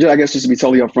 I guess just to be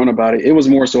totally upfront about it, it was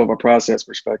more so of a process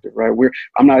perspective, right?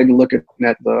 I'm not even looking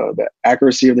at the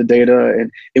accuracy of the data, and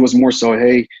it was more so,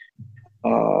 hey,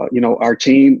 our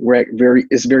team,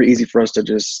 it's very easy for us to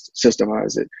just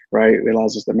systemize it, right? It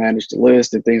allows us to manage the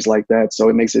list and things like that. So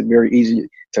it makes it very easy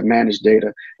to manage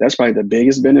data. That's probably the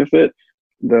biggest benefit.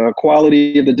 The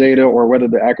quality of the data or whether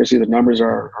the accuracy of the numbers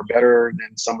are better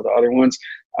than some of the other ones,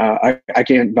 I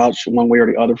can't vouch one way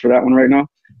or the other for that one right now.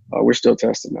 We're still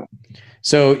testing that.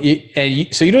 So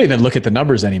you don't even look at the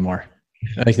numbers anymore.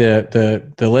 Like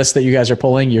the list that you guys are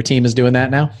pulling, your team is doing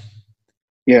that now?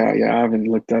 Yeah, I haven't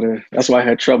looked at it. That's why I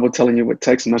had trouble telling you what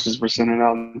text messages we're sending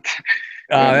out.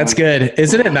 That's good.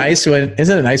 Isn't it nice when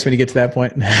you get to that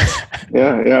point?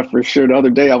 Yeah, for sure. The other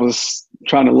day I was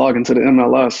trying to log into the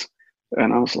MLS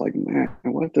and I was like, man,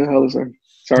 what the hell is our,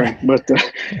 sorry, but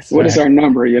what is our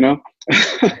number, Yeah,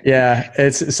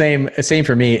 it's the same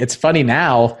for me. It's funny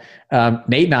now.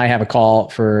 Nate and I have a call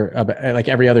for like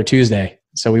every other Tuesday.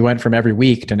 So we went from every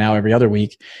week to now every other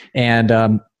week. And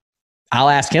I'll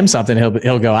ask him something.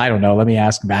 He'll go, I don't know. Let me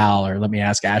ask Val or let me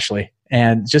ask Ashley.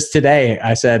 And just today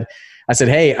I said,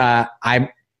 hey,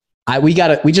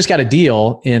 we just got a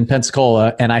deal in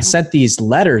Pensacola, and I sent these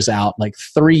letters out like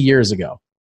 3 years ago.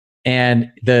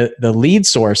 And the lead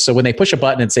source, so when they push a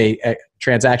button and say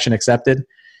transaction accepted,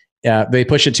 they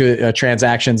push it to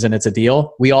transactions and it's a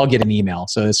deal, we all get an email.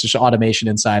 So it's just automation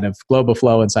inside of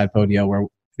GlobalFlow, inside Podio, where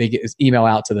they get email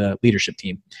out to the leadership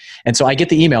team. And so I get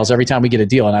the emails every time we get a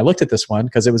deal. And I looked at this one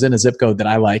because it was in a zip code that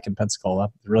I like in Pensacola,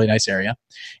 a really nice area.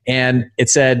 And it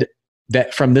said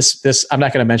that from this, I'm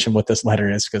not going to mention what this letter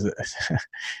is because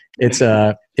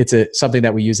it's something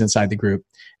that we use inside the group,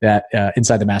 that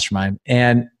inside the mastermind.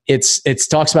 And it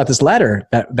talks about this letter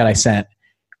that I sent.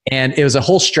 And it was a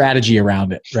whole strategy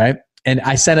around it, right? And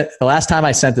I sent it, the last time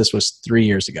I sent this was 3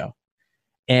 years ago.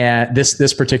 And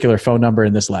this particular phone number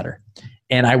in this letter.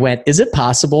 And I went, is it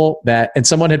possible that, and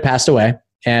someone had passed away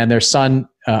and their son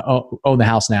owned the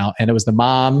house now. And it was the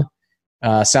mom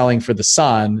selling for the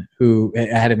son who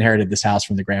had inherited this house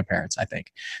from the grandparents, I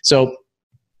think. So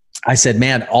I said,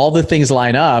 man, all the things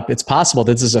line up. It's possible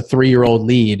this is a 3-year-old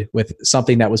lead with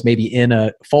something that was maybe in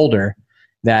a folder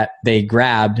that they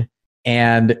grabbed.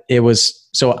 And it was,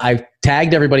 so I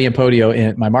tagged everybody in Podio,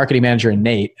 and my marketing manager and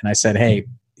Nate, and I said, hey,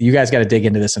 you guys got to dig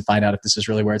into this and find out if this is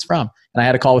really where it's from. And I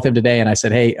had a call with him today and I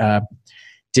said, hey, I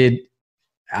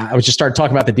was just started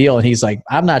talking about the deal. And he's like,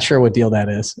 I'm not sure what deal that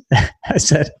is. I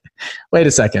said, wait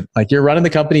a second. Like, you're running the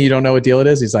company, you don't know what deal it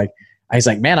is? He's like,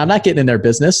 man, I'm not getting in their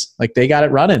business. Like, they got it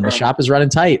running. The shop is running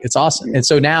tight. It's awesome. And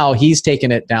so now he's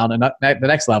taken it down the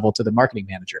next level to the marketing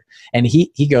manager. And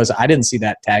he goes, I didn't see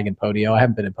that tag in Podio. I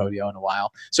haven't been in Podio in a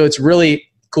while. So it's really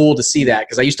cool to see that,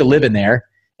 because I used to live in there.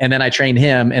 And then I trained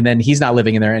him, and then he's not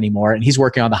living in there anymore. And he's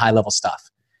working on the high level stuff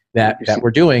that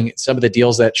we're doing, some of the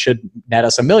deals that should net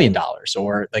us $1 million,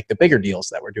 or like the bigger deals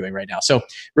that we're doing right now. So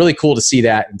really cool to see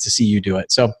that and to see you do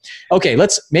it. So, okay,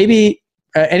 let's maybe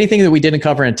anything that we didn't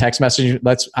cover in text messaging,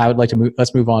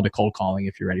 let's move on to cold calling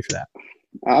if you're ready for that.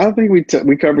 I think we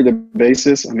covered the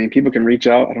basis. I mean, people can reach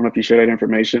out. I don't know if you share that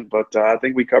information, but I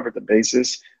think we covered the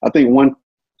basis. I think one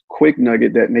quick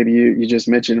nugget that maybe you just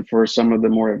mentioned for some of the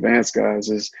more advanced guys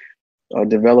is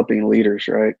developing leaders,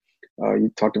 right? You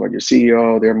talked about your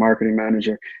CEO, their marketing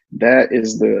manager. That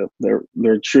is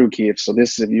their true key.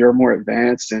 If you're more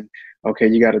advanced and okay,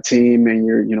 you got a team and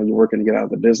you're working to get out of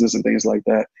the business and things like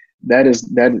that.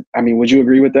 I mean, would you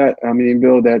agree with that? I mean,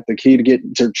 Bill, that the key to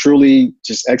get to truly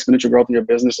just exponential growth in your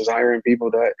business is hiring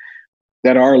people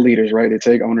that are leaders, right? They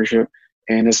take ownership,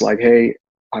 and it's like, hey,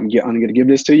 I'm going to give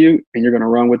this to you, and you're going to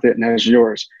run with it, and that's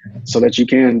yours, so that you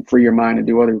can free your mind and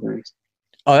do other things.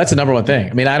 Oh, that's the number one thing.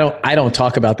 I mean, I don't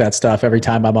talk about that stuff every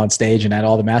time I'm on stage and at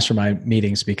all the mastermind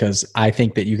meetings, because I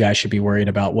think that you guys should be worried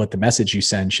about what the message you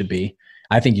send should be.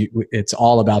 I think it's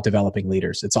all about developing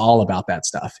leaders. It's all about that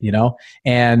stuff,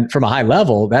 And from a high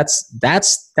level, that's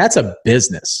a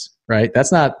business, right?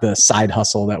 That's not the side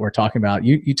hustle that we're talking about.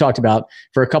 You talked about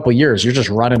for a couple of years, you're just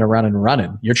running.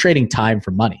 You're trading time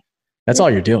for money. That's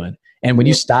all you're doing. And when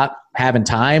you stop having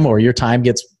time, or your time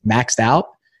gets maxed out,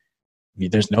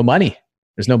 there's no money.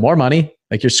 There's no more money.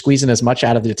 Like, you're squeezing as much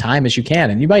out of the time as you can.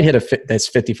 And you might hit this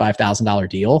 $55,000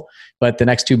 deal, but the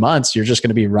next 2 months, you're just going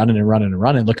to be running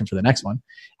looking for the next one.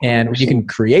 And you can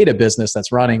create a business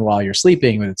that's running while you're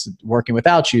sleeping, it's working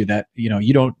without you, that,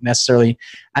 you don't necessarily,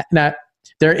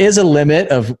 there is a limit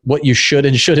of what you should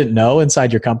and shouldn't know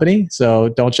inside your company. So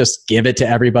don't just give it to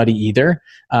everybody either.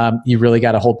 You really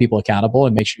got to hold people accountable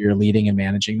and make sure you're leading and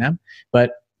managing them.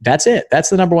 But that's it.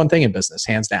 That's the number one thing in business,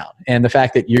 hands down. And the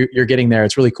fact that you're getting there,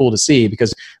 it's really cool to see,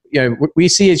 because we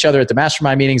see each other at the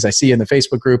mastermind meetings. I see you in the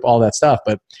Facebook group, all that stuff.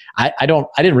 But I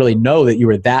didn't really know that you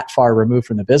were that far removed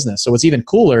from the business. So what's even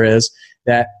cooler is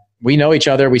that we know each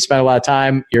other. We spend a lot of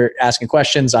time. You're asking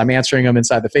questions. I'm answering them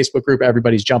inside the Facebook group.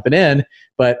 Everybody's jumping in.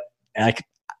 But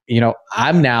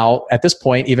I'm now at this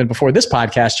point, even before this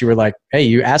podcast, you were like, hey,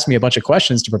 you asked me a bunch of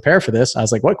questions to prepare for this. I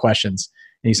was like, what questions?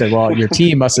 And you said, well, your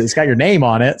team it's got your name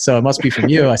on it, so it must be from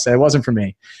you. I said, it wasn't from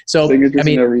me. So, I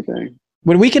mean, everything.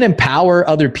 When we can empower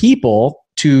other people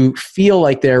to feel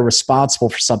like they're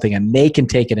responsible for something and they can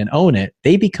take it and own it,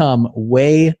 they become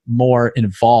way more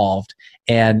involved,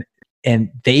 and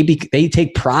they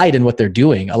take pride in what they're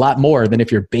doing a lot more than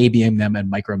if you're babying them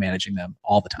and micromanaging them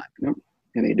all the time. Yep.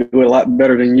 And they do it a lot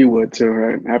better than you would too,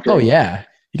 right? Yeah.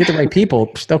 You get the right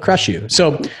people, they'll crush you.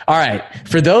 So, all right.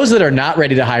 For those that are not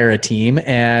ready to hire a team,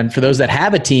 and for those that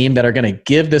have a team that are going to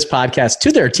give this podcast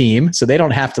to their team so they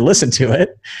don't have to listen to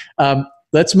it,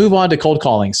 let's move on to cold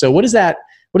calling. So what does that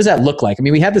look like? I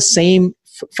mean, we have the same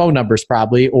phone numbers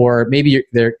probably, or maybe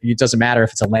it doesn't matter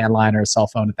if it's a landline or a cell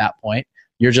phone at that point.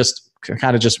 You're just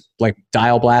kind of just like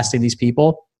dial blasting these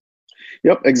people.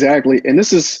 Yep, exactly. And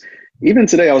this is, even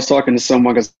today, I was talking to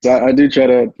someone, because I do try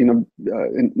to,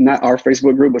 not our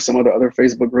Facebook group, but some of the other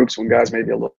Facebook groups, when guys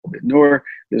maybe a little bit newer,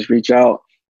 just reach out.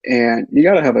 And you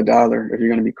got to have a dialer if you're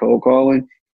going to be cold calling,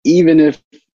 even if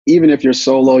even if you're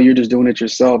solo, you're just doing it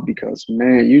yourself because,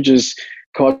 man, you just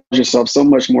cause yourself so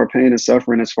much more pain and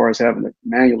suffering as far as having to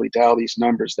manually dial these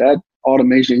numbers. That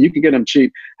automation, you can get them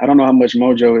cheap. I don't know how much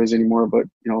Mojo is anymore, but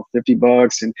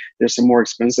 $50, and there's some more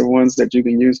expensive ones that you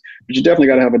can use. But you definitely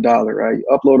got to have a dollar, right? You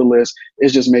upload a list.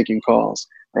 It's just making calls,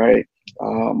 right?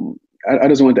 I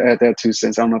just wanted to add that 2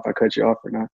 cents. I don't know if I cut you off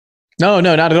or not. No,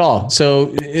 not at all.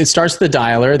 So it starts the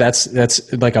dialer.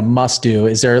 That's like a must do.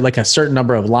 Is there like a certain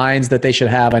number of lines that they should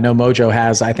have? I know Mojo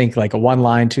has, I think, like a 1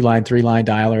 line, 2 line, 3 line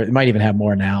dialer. It might even have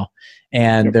more now.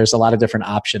 And there's a lot of different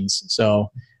options. So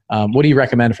what do you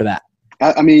recommend for that?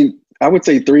 I mean, I would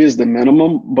say 3 is the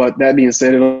minimum, but that being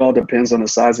said, it all depends on the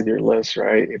size of your list,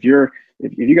 right? If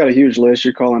you got a huge list,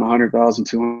 you're calling 100,000,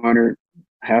 200,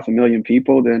 500,000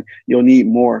 people, then you'll need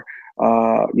more.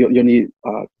 You'll need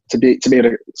to be able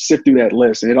to sift through that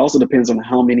list. And it also depends on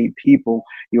how many people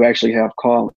you actually have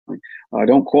calling.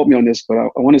 Don't quote me on this, but I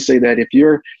want to say that if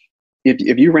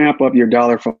you ramp up your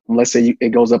dollar from, let's say it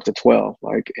goes up to 12,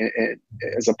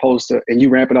 as opposed to, and you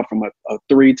ramp it up from a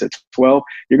 3 to 12,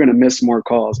 you're going to miss more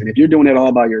calls. And if you're doing it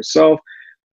all by yourself,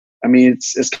 I mean,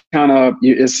 it's kind of,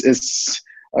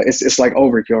 it's like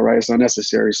overkill, right? It's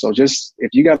unnecessary. So just, if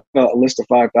you got a list of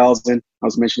 5,000, I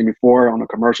was mentioning before, on the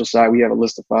commercial side, we have a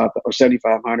list of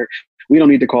 7,500. We don't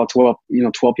need to call 12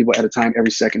 people at a time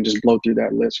every second, just blow through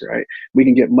that list, right? We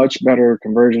can get much better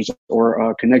conversions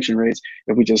or connection rates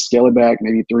if we just scale it back,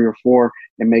 maybe 3 or 4,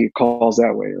 and make calls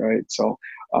that way, right? So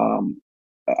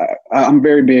I'm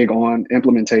very big on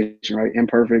implementation, right?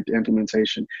 Imperfect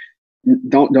implementation.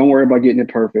 Don't worry about getting it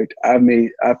perfect. I've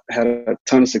had a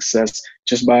ton of success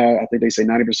just by, I think they say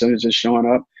 90% is just showing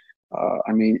up.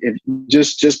 I mean, if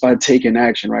just by taking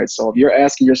action, right? So if you're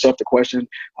asking yourself the question,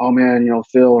 oh man,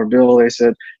 Phil or Bill, they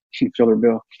said, Phil or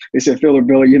Bill,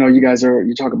 you guys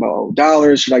you talk about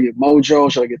dollars. Should I get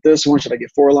Mojo? Should I get this one? Should I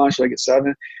get 4 lines? Should I get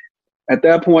 7? At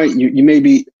that point, you may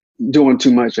be doing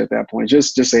too much at that point.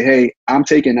 Just say, hey, I'm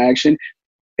taking action,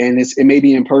 and it may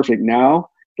be imperfect now.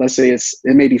 Let's say it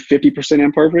may be 50%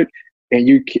 imperfect, and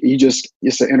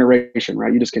it's an iteration,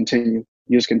 right? You just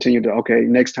continue to, okay,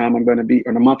 next time I'm going to be,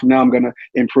 or a month from now, I'm going to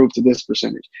improve to this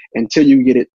percentage until you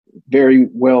get it very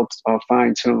well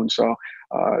fine tuned. So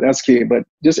that's key, but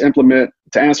just implement.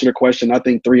 To answer the question, I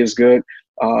think 3 is good,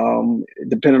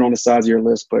 depending on the size of your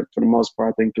list, but for the most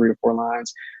part, I think 3 to 4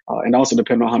 lines, and also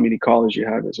depending on how many callers you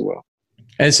have as well.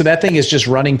 And so that thing is just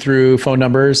running through phone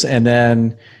numbers, and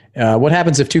then what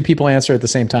happens if 2 people answer at the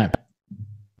same time?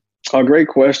 Great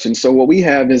question. So what we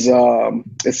have is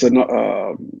it's a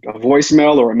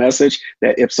voicemail or a message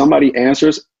that if somebody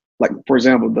answers, like for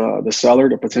example,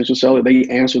 the potential seller, they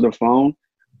answer the phone,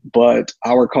 but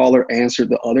our caller answered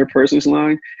the other person's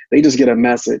line, they just get a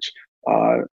message.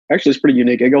 Actually, it's pretty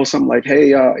unique. It goes something like,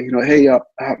 hey, I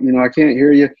can't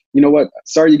hear you. You know what?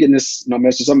 Sorry you're getting this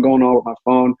message. Something going on with my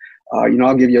phone.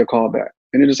 I'll give you a call back.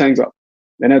 And it just hangs up.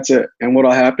 And that's it. And what'll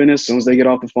happen is, as soon as they get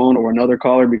off the phone or another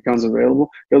caller becomes available,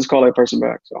 they'll just call that person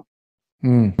back. So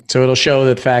it'll show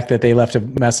the fact that they left a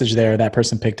message there, that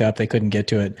person picked up, they couldn't get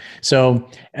to it. So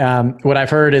what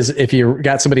I've heard is, if you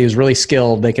got somebody who's really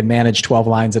skilled, they can manage 12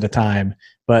 lines at a time.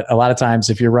 But a lot of times,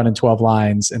 if you're running 12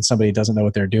 lines and somebody doesn't know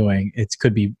what they're doing, it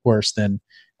could be worse than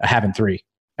having 3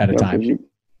 at a time.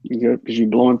 Because you're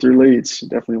blowing through leads.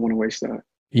 Definitely want to waste that.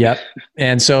 Yep.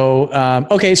 And so,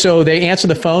 okay, so they answer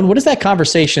the phone. What is that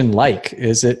conversation like?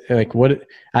 Is it like, what?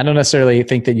 I don't necessarily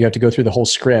think that you have to go through the whole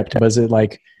script, but is it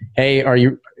like, hey,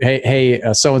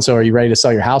 so-and-so, are you ready to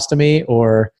sell your house to me?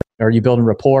 Or are you building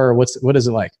rapport? What is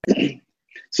it like?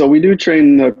 So we do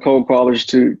train the cold callers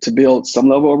to build some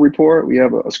level of rapport. We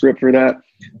have a script for that.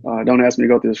 Don't ask me to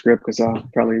go through the script because I'll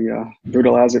probably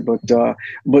brutalize it, but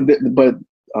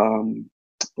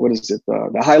what is it?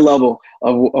 The high level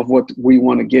of what we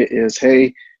want to get is,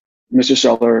 hey, Mr.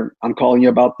 Seller, I'm calling you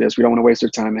about this. We don't want to waste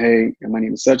your time. Hey, my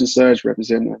name is such and such,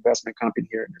 representing an investment company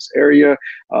here in this area.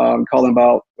 Calling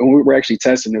about, and we're actually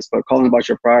testing this, but calling about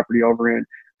your property over in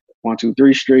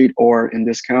 123 Street or in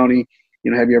this county.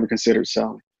 Have you ever considered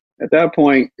selling? At that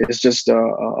point, it's just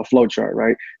a flow chart,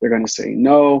 right? They're going to say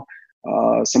no.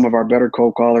 Some of our better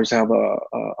cold callers have a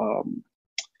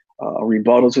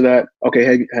rebuttal to that.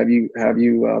 Okay, do you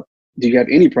have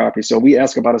any property? So we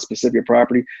ask about a specific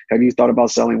property. Have you thought about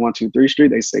selling 123 Street?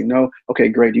 They say no. Okay,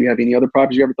 great. Do you have any other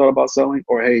properties you ever thought about selling?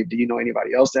 Or hey, do you know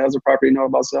anybody else that has a property you know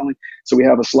about selling? So we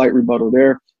have a slight rebuttal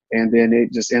there, and then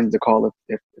it just ends the call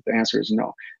if the answer is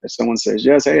no. If someone says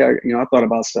yes, hey, I thought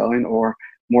about selling, or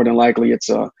more than likely it's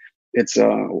well,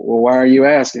 why are you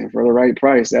asking for the right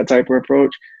price? That type of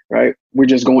approach. right? We're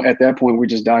just going at that point, we're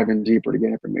just diving deeper to get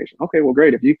information. Okay, well,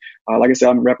 great. If you, like I said,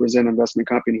 I'm representing an investment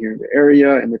company here in the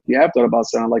area. And if you have thought about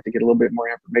selling, I'd like to get a little bit more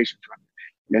information from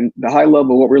you. And the high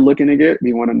level, what we're looking to get,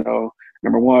 we want to know,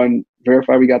 number one,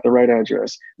 verify we got the right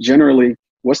address. Generally,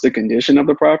 what's the condition of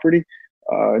the property?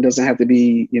 It doesn't have to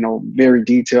be, very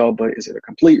detailed, but is it a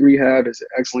complete rehab? Is it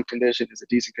excellent condition? Is it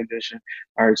decent condition?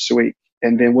 All right, sweet.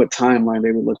 And then what timeline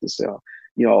they would look to sell,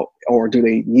 or do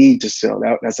they need to sell?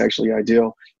 That's actually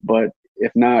ideal. But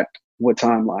if not, what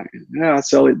timeline? Yeah, I'll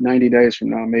sell it 90 days from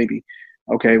now, maybe.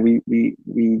 Okay, we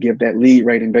give that lead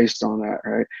rating based on that,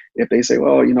 right? If they say,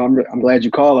 well, I'm glad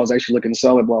you called. I was actually looking to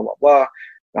sell it, blah, blah, blah.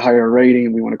 The higher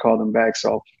rating, we want to call them back.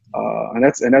 So, and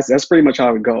that's pretty much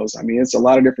how it goes. I mean, it's a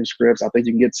lot of different scripts. I think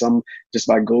you can get some just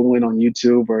by Googling on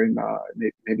YouTube or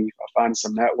maybe finding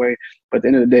some that way. But at the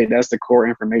end of the day, that's the core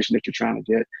information that you're trying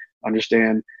to get.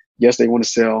 Understand, yes, they want to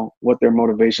sell, what their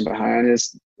motivation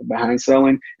behind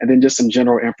selling, and then just some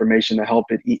general information to help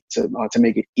it to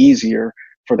make it easier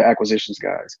for the acquisitions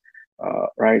guys.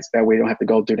 Right? So that way you don't have to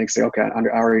go through and say, okay, I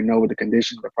already know the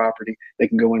condition of the property. They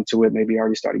can go into it, maybe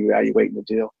already start evaluating the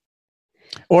deal.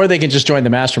 Or they can just join the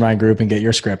mastermind group and get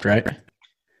your script, right?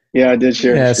 Yeah, I did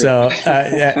share. Yeah, so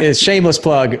it's shameless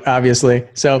plug, obviously.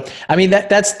 So, I mean,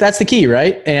 that's the key,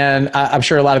 right? And I'm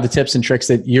sure a lot of the tips and tricks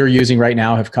that you're using right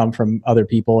now have come from other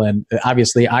people. And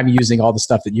obviously, I'm using all the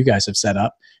stuff that you guys have set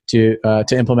up to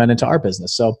implement into our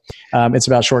business. So it's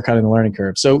about shortcutting the learning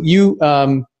curve. So you...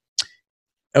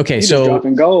 Okay, you so just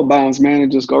dropping gold bombs, man, and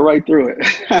just go right through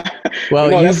it. Well,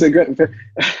 that's a good.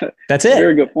 That's it.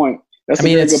 Very good point. That's a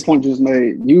very good point you just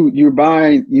made. You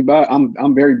buy.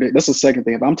 I'm very big. That's the second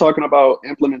thing. If I'm talking about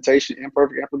implementation,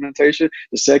 imperfect implementation,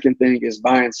 the second thing is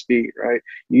buying speed, right?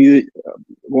 You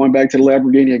going back to the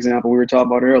Lamborghini example we were talking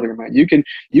about earlier, man. You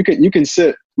can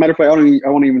sit. Matter of fact, I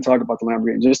won't even talk about the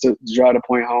Lamborghini. Just to drive the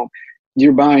point home,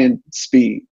 you're buying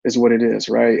speed is what it is,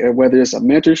 right? And whether it's a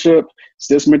mentorship, it's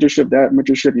this mentorship, that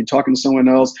mentorship, you're talking to someone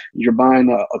else, you're buying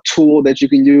a tool that you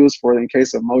can use for in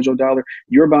case of Mojo Dollar,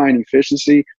 you're buying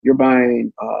efficiency, you're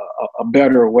buying a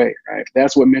better way, right?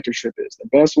 That's what mentorship is. The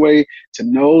best way to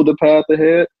know the path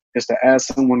ahead is to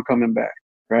ask someone coming back,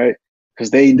 right?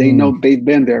 Because they know they've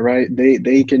been there, right?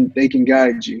 They can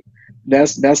guide you.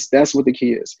 That's what the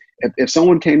key is. If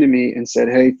someone came to me and said,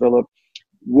 hey, Philip,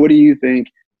 what do you think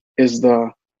is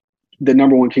the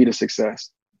number one key to success?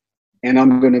 And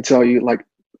I'm going to tell you, like,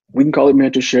 we can call it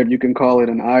mentorship, you can call it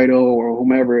an idol or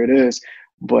whomever it is,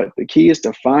 but the key is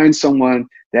to find someone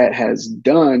that has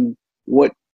done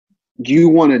what you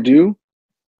want to do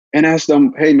and ask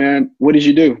them, hey man, what did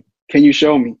you do? Can you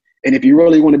show me? And if you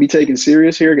really want to be taken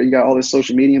serious here, you got all this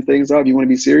social media and things up, you want to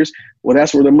be serious, well,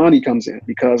 that's where the money comes in.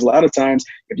 Because a lot of times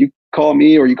if you call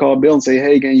me or you call Bill and say,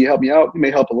 hey, can you help me out? You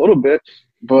may help a little bit,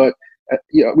 but I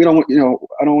don't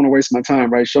want to waste my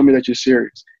time, right? Show me that you're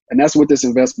serious. And that's what this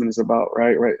investment is about,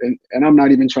 right? And I'm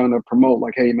not even trying to promote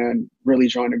like, hey man, really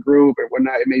join a group or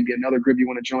whatnot. It may be another group you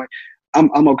want to join.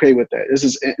 I'm okay with that.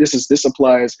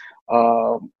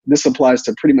 This applies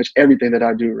to pretty much everything that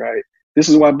I do, right? This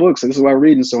is why books, this is why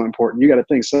reading is so important. You got to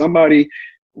think somebody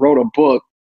wrote a book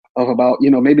of about,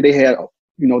 maybe they had,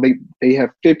 they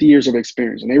have 50 years of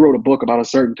experience and they wrote a book about a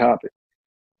certain topic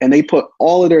and they put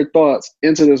all of their thoughts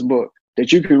into this book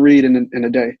that you can read in a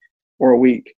day or a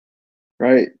week,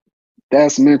 right?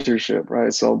 That's mentorship,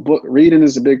 right? So book reading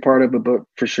is a big part of the book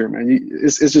for sure, man.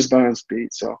 It's just buying speed.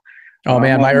 So, oh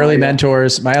man, my early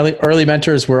mentors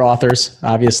were authors,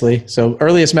 obviously. So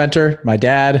earliest mentor, my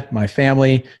dad, my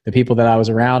family, the people that I was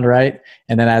around, right?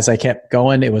 And then as I kept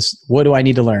going, it was, what do I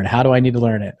need to learn? How do I need to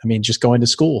learn it? I mean, just going to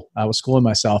school. I was schooling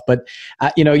myself. But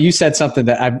you said something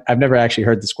that I've never actually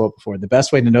heard this quote before. The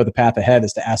best way to know the path ahead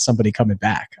is to ask somebody coming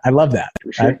back. I love that.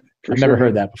 For sure. I've never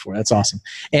heard that before. That's awesome.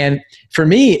 And for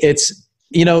me, it's,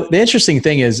 the interesting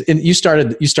thing is, and you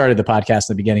started the podcast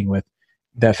in the beginning with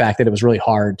the fact that it was really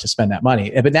hard to spend that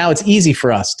money. But now it's easy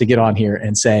for us to get on here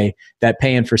and say that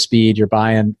paying for speed, you're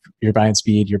buying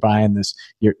speed, you're buying this,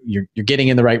 you're getting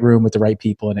in the right room with the right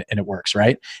people and it works,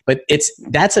 right? But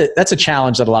that's a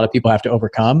challenge that a lot of people have to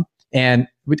overcome. And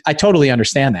I totally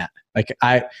understand that. Like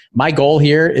my goal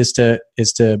here is to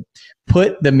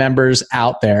put the members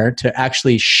out there to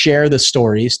actually share the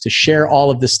stories, to share all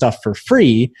of this stuff for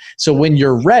free. So when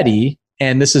you're ready,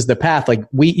 and this is the path, like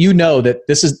that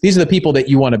these are the people that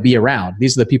you want to be around.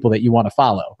 These are the people that you want to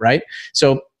follow, right?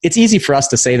 So it's easy for us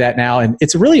to say that now, and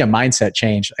it's really a mindset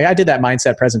change. I did that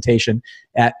mindset presentation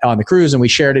on the cruise, and we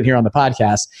shared it here on the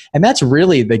podcast, and that's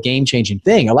really the game-changing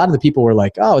thing. A lot of the people were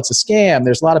like, "Oh, it's a scam."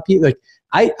 There's a lot of people like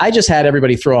I just had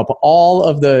everybody throw up all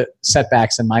of the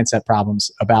setbacks and mindset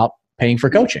problems about paying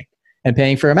for coaching. and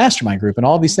paying for a mastermind group and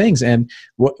all these things. And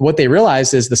what they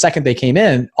realized is the second they came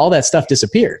in, all that stuff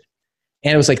disappeared.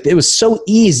 And it was like, it was so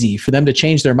easy for them to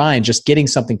change their mind, just getting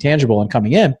something tangible and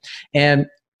coming in. And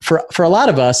for a lot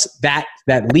of us, that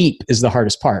leap is the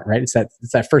hardest part, right? It's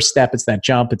that first step. It's that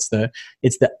jump. It's the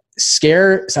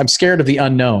scare. I'm scared of the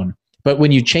unknown. But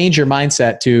when you change your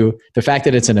mindset to the fact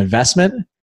that it's an investment,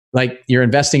 like you're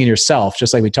investing in yourself,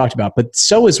 just like we talked about, but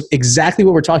so is exactly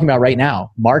what we're talking about right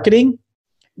now. Marketing.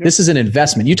 This is an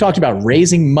investment. You talked about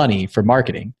raising money for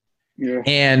marketing,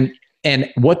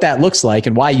 and what that looks like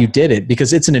and why you did it,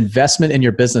 because it's an investment in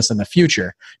your business in the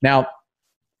future. Now,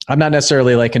 I'm not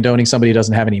necessarily like condoning somebody who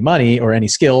doesn't have any money or any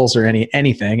skills or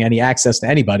anything, any access to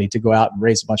anybody to go out and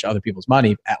raise a bunch of other people's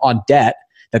money on debt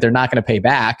that they're not going to pay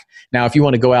back. Now, if you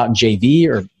want to go out and JV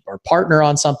or partner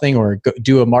on something or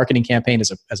do a marketing campaign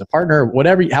as a partner,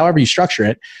 whatever, however you structure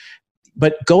it,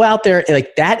 but go out there,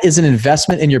 like that is an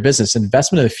investment in your business,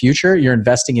 investment in the future. You're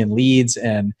investing in leads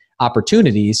and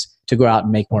opportunities to go out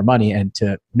and make more money and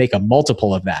to make a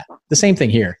multiple of that. The same thing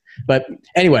here. But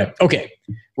anyway, okay,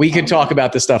 we could talk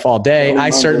about this stuff all day. I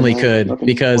certainly could,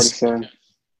 because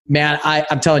man,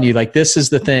 I'm telling you, like, this is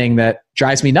the thing that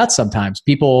drives me nuts sometimes.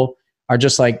 People are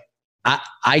just like,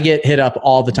 I get hit up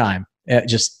all the time,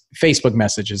 just Facebook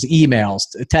messages, emails,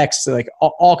 texts, like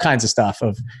all kinds of stuff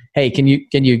of, hey,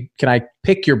 can I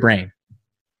pick your brain?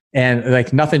 And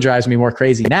like nothing drives me more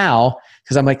crazy now,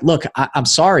 because I'm like, look, I'm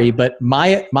sorry, but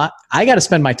I got to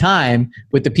spend my time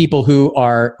with the people who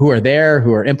are there,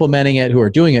 who are implementing it, who are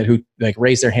doing it, who like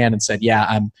raised their hand and said,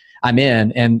 yeah, I'm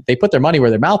in, and they put their money where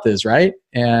their mouth is, right?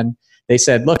 And they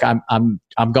said, look, I'm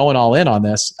going all in on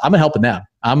this. I'm helping them.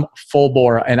 I'm full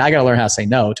bore, and I got to learn how to say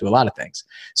no to a lot of things.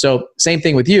 So same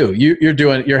thing with you.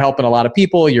 You're helping a lot of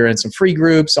people. You're in some free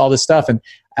groups, all this stuff. And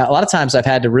a lot of times I've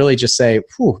had to really just say,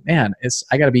 whew, man,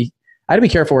 I got to be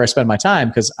careful where I spend my time,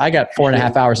 because I got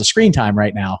 4.5 hours of screen time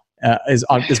right now is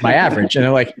my average. And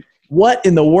I'm like, what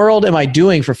in the world am I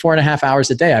doing for 4.5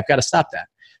 hours a day? I've got to stop that.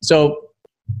 So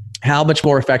how much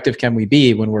more effective can we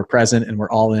be when we're present and we're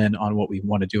all in on what we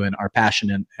want to do in our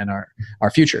passion and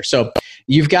our future? So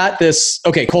you've got this,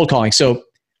 okay, cold calling. So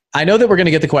I know that we're going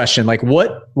to get the question, like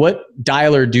what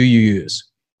dialer do you use?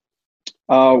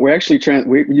 We actually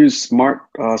we use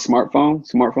smartphone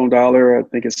dialer. I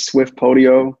think it's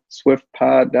SwiftPodio,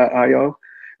 swiftpod.io,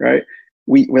 right?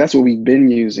 That's what we've been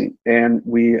using, and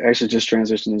we actually just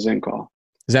transitioned to ZenCall.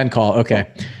 ZenCall,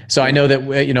 okay. So I know that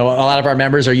a lot of our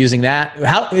members are using that.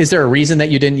 Is there a reason that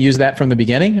you didn't use that from the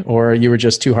beginning, or you were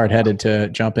just too hard-headed to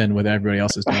jump in with everybody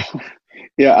else's doing?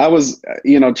 Yeah, I was.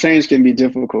 Change can be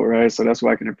difficult, right? So that's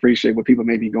why I can appreciate what people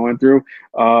may be going through.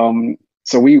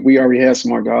 So we already had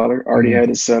Smart Dollar, already had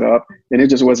it set up, and it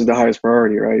just wasn't the highest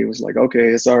priority, right? It was like, okay,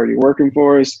 it's already working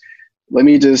for us. Let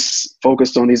me just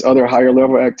focus on these other higher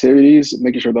level activities,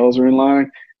 making sure those are in line,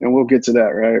 and we'll get to that,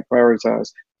 right?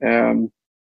 Prioritize.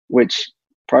 Which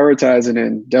prioritizing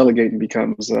and delegating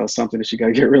becomes something that you got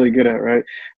to get really good at, right?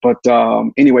 But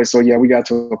anyway, so yeah, we got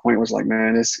to a point where it's like,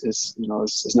 man, it's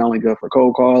not only good for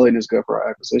cold calling, it's good for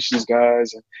our acquisitions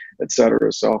guys, and et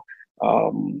cetera. So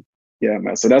yeah,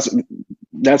 man. So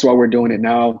that's why we're doing it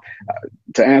now.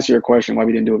 To answer your question, why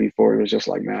we didn't do it before, it was just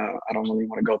like, man, I don't really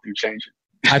want to go through changing.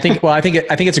 I think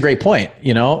it's a great point.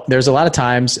 There's a lot of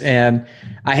times, and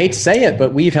I hate to say it,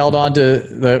 but we've held on to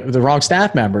the wrong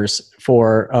staff members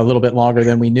for a little bit longer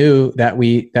than we knew that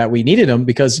we needed them,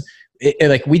 because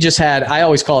we just had, I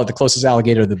always call it the closest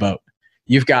alligator to the boat.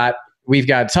 We've got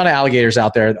a ton of alligators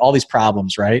out there, all these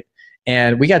problems, right?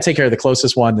 And we got to take care of the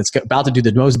closest one that's about to do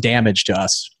the most damage to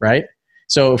us, right?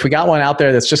 So if we got one out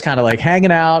there that's just kind of like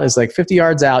hanging out, is like 50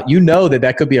 yards out,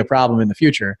 that could be a problem in the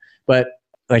future. But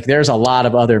like, there's a lot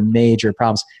of other major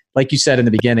problems. Like you said in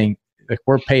the beginning, like,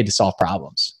 we're paid to solve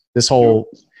problems. This whole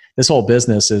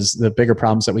business is the bigger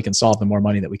problems that we can solve, the more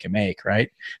money that we can make, right?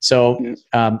 So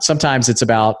sometimes it's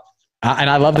about, and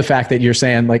I love the fact that you're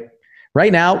saying, like,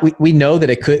 right now we know that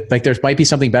it could, like, there might be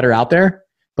something better out there,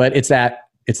 but it's that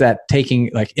taking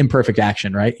like imperfect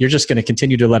action, right? You're just going to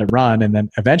continue to let it run, and then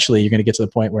eventually you're going to get to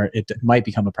the point where it might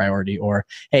become a priority, or,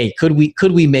 hey, could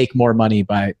we make more money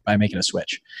by making a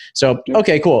switch? So,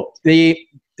 okay, cool.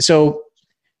 So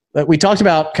we talked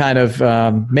about kind of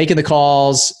making the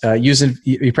calls,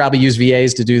 you probably use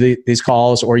VAs to do these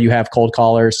calls, or you have cold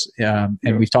callers, and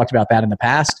we've talked about that in the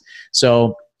past.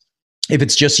 So if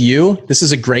it's just you, this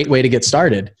is a great way to get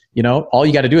started. All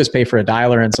you got to do is pay for a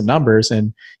dialer and some numbers,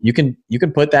 and you can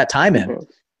put that time in.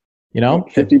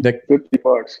 $50,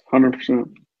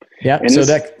 100%. Yeah. And so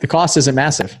that the cost isn't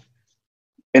massive.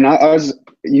 And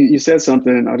you said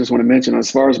something I just want to mention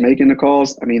as far as making the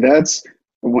calls. I mean, that's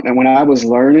when I was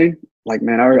learning, like,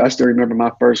 man, I still remember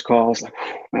my first calls. Like,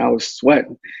 man, I was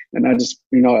sweating, and I just,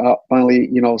 I finally,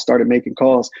 started making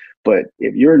calls. But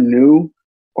if you're new,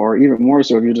 or even more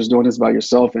so, if you're just doing this by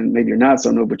yourself, and maybe you're not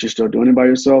so new, but you're still doing it by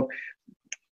yourself,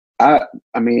 I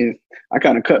mean, I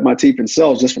kind of cut my teeth in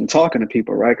sales just from talking to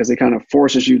people, right? Because it kind of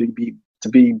forces you to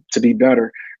be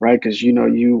better, right? Because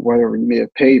you whether you may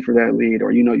have paid for that lead,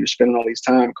 or you're spending all these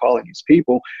time calling these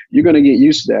people, you're going to get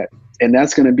used to that, and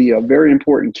that's going to be a very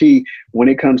important key when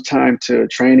it comes time to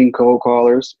training cold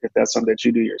callers. If that's something that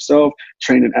you do yourself,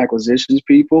 training acquisitions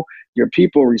people, your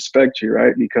people respect you,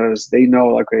 right? Because they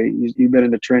know, okay, you've been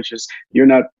in the trenches. You're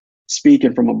not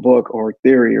speaking from a book or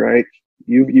theory, right?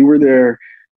 You were there.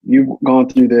 You've gone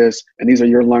through this, and these are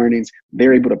your learnings.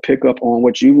 They're able to pick up on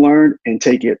what you learned and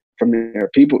take it from there.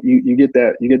 People, you get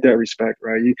that respect,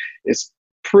 right? It's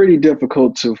pretty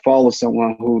difficult to follow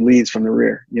someone who leads from the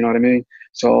rear. You know what I mean?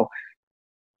 So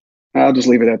I'll just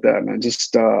leave it at that, man.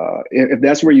 Just if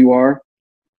that's where you are,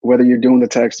 whether you're doing the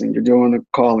texting, you're doing the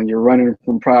calling, you're running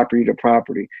from property to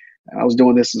property. I was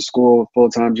doing this in school,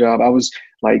 full-time job. I was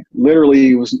like,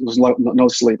 literally, was no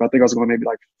sleep. I think I was going maybe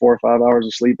like 4 or 5 hours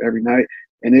of sleep every night.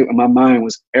 And my mind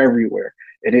was everywhere,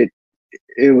 and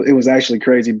it was actually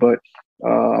crazy. But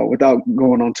without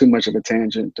going on too much of a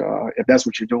tangent, if that's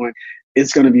what you're doing,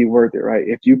 it's going to be worth it, right?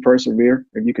 If you persevere,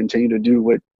 if you continue to do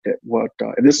what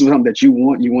if this is something that you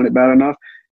want it bad enough,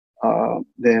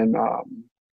 then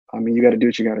I mean, you got to do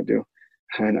what you got to do.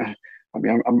 And I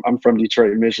mean, I'm from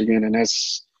Detroit, Michigan, and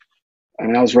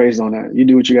I was raised on that. You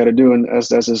do what you got to do, and that's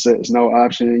just it. It's no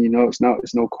option.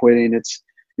 It's no quitting. It's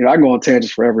I can go on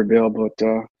tangents forever, Bill, but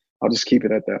I'll just keep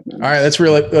it at that, man. All right, let's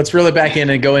reel it back in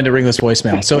and go into ringless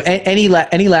voicemail. So any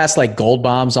last like gold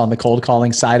bombs on the cold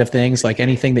calling side of things, like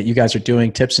anything that you guys are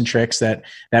doing, tips and tricks that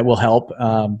will help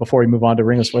before we move on to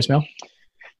ringless voicemail?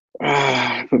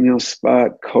 Put me on the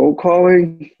spot. Cold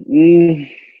calling?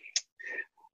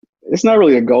 It's not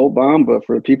really a gold bomb, but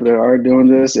for the people that are doing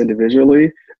this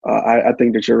individually, I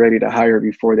think that you're ready to hire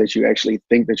before that you actually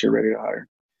think that you're ready to hire.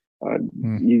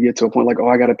 You get to a point like,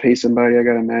 I got to pay somebody, I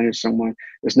got to manage someone.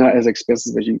 It's not as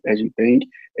expensive as you think.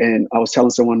 And I was telling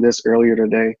someone this earlier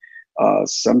today.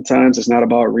 Sometimes it's not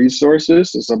about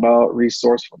resources; it's about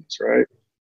resourcefulness, right?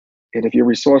 And if you're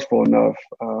resourceful enough,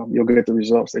 you'll get the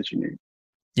results that you need.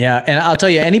 Yeah, and I'll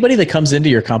tell you, anybody that comes into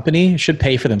your company should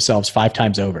pay for themselves 5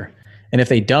 times over. And if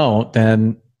they don't,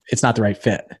 then it's not the right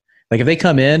fit. Like if they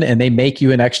come in and they make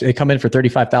you they come in for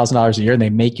 $35,000 a year and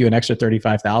they make you an extra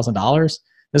 $35,000.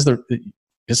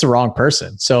 It's the wrong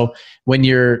person. So when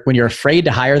you're afraid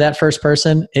to hire that first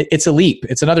person, it's a leap.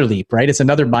 It's another leap, right? It's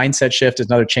another mindset shift. It's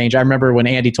another change. I remember when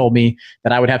Andy told me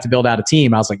that I would have to build out a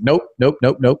team, I was like, nope.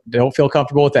 Don't feel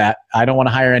comfortable with that. I don't want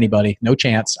to hire anybody. No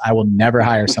chance. I will never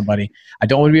hire somebody. I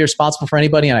don't want to be responsible for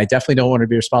anybody. And I definitely don't want to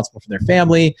be responsible for their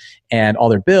family and all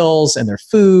their bills and their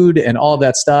food and all of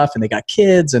that stuff. And they got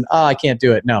kids and, I can't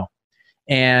do it. No.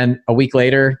 And a week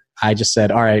later, I just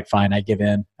said, all right, fine. I give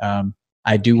in.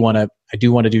 I do want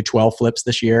to do 12 flips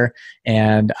this year.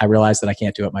 And I realized that I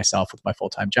can't do it myself with my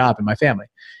full-time job and my family.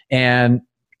 And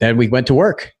then we went to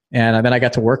work, and then I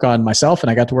got to work on myself and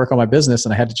I got to work on my business,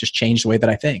 and I had to just change the way that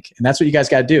I think. And that's what you guys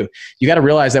got to do. You got to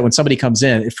realize that when somebody comes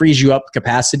in, it frees you up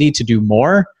capacity to do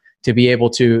more, to be able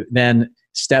to then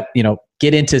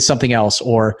get into something else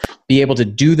or be able to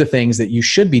do the things that you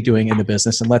should be doing in the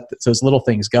business and let those little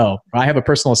things go. I have a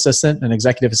personal assistant, an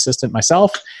executive assistant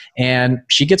myself, and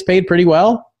she gets paid pretty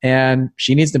well, and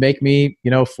she needs to make me,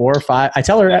 4 or 5. I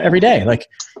tell her every day, like,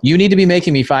 you need to be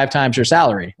making me 5 times your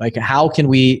salary. Like, how can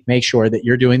we make sure that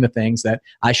you're doing the things that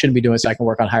I shouldn't be doing so I can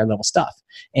work on higher level stuff?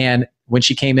 And when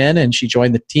she came in and she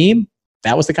joined the team,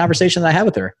 that was the conversation that I had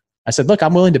with her. I said, look,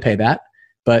 I'm willing to pay that,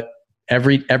 but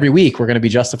every week we're going to be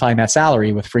justifying that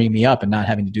salary with freeing me up and not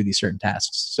having to do these certain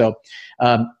tasks. So,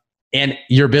 and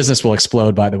your business will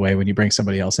explode, by the way, when you bring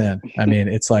somebody else in. I mean,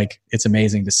 it's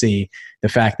amazing to see the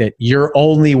fact that you're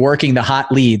only working the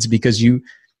hot leads because you're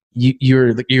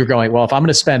going, well, if I'm going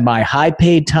to spend my high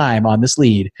paid time on this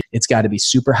lead, it's got to be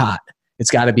super hot. It's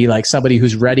got to be like somebody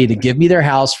who's ready to give me their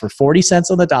house for 40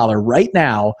 cents on the dollar right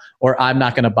now, or I'm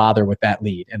not going to bother with that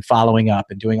lead and following up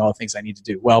and doing all the things I need to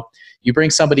do. Well, you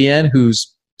bring somebody in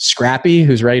who's scrappy,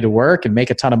 who's ready to work and make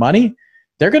a ton of money.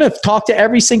 They're going to talk to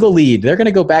every single lead. They're going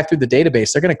to go back through the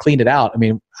database. They're going to clean it out. I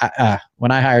mean, when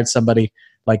I hired somebody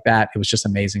like that, it was just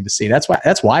amazing to see. That's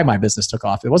why my business took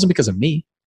off. It wasn't because of me.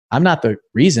 I'm not the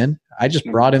reason. I just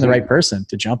brought in the right person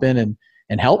to jump in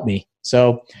and help me.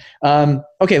 So,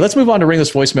 okay, let's move on to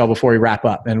ringless voicemail before we wrap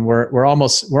up. And we're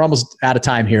almost out of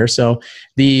time here. So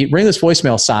the ringless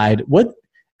voicemail side, what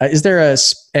is there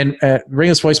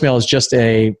ringless voicemail is just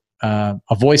a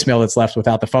voicemail that's left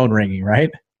without the phone ringing, right?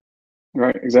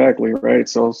 Right, exactly, right.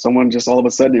 So someone just all of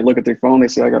a sudden, they look at their phone, they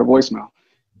say, I got a voicemail.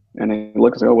 And they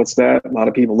look and say, oh, what's that? A lot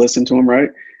of people listen to them, right?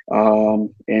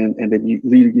 And then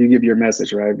you give your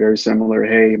message, right? Very similar.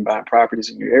 Hey, I'm buying properties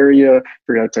in your area.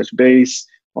 Figure out to touch base,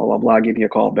 blah, blah, blah. Give me a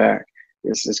call back.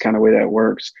 It's kind of the way that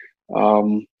works.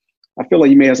 I feel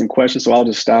like you may have some questions, so I'll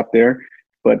just stop there.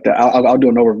 But I'll do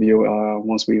an overview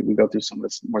once we go through some of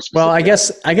this more specific. Well, I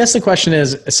guess the question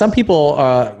is, some people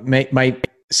might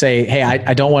say, hey,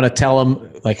 I don't want to tell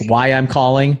them like why I'm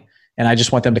calling, and I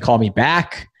just want them to call me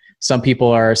back. Some people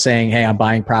are saying, hey, I'm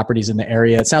buying properties in the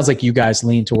area. It sounds like you guys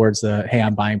lean towards the, hey,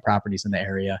 I'm buying properties in the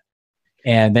area.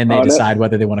 And then they decide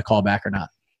whether they want to call back or not.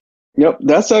 Yep,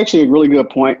 that's actually a really good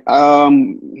point.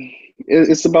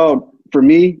 It's about, for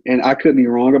me, and I could be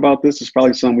wrong about this, it's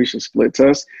probably something we should split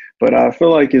test, but I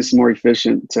feel like it's more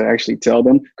efficient to actually tell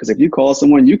them, because if you call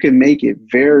someone, you can make it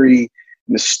very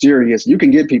mysterious. You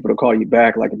can get people to call you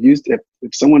back. Like if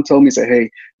someone told me, say, hey,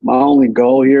 my only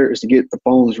goal here is to get the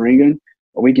phones ringing,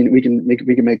 we can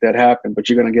make that happen. But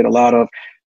you're going to get a lot of,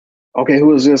 okay,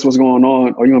 who is this? What's going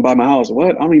on? Are you going to buy my house?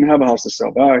 What? I don't even have a house to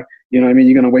sell. Bye. You know what I mean?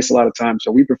 You're going to waste a lot of time. So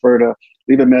we prefer to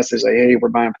leave a message like, hey, we're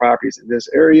buying properties in this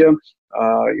area.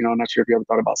 I'm not sure if you ever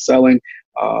thought about selling,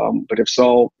 but if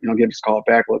so, give us a call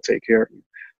back. We'll take care of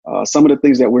you. Some of the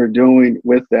things that we're doing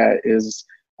with that is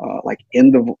like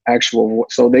in the actual,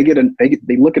 so they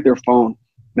look at their phone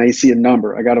and they see a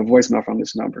number. I got a voicemail from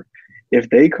this number. If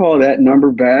they call that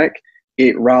number back,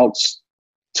 it routes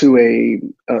to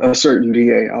a certain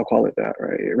VA. I'll call it that,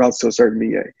 right? It routes to a certain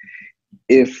VA.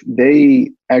 If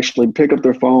they actually pick up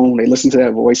their phone, they listen to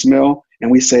that voicemail, and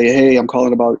we say, hey, I'm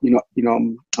calling about,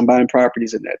 I'm buying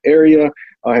properties in that area.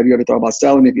 Have you ever thought about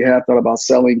selling? If you have thought about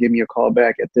selling, give me a call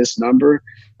back at this number.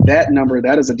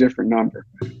 That is a different number,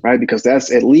 right? Because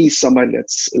that's at least somebody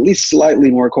that's at least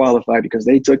slightly more qualified, because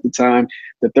they took the time,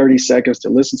 the 30 seconds to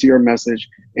listen to your message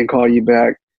and call you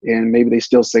back. And maybe they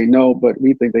still say no, but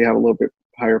we think they have a little bit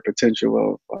higher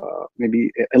potential of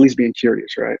maybe at least being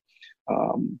curious, right?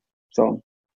 So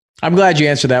I'm glad you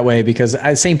answered that way, because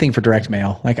same thing for direct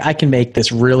mail. Like, I can make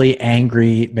this really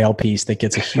angry mail piece that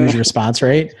gets a huge response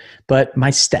rate, but my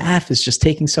staff is just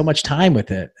taking so much time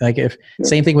with it. Like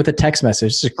same thing with a text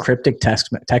message, it's a cryptic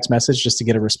text message just to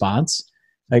get a response.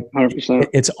 Like 100%.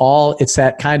 It's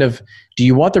that kind of, do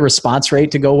you want the response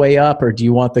rate to go way up, or do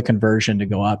you want the conversion to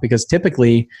go up? Because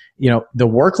typically, the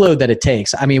workload that it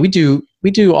takes, I mean, we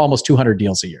do almost 200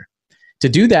 deals a year. To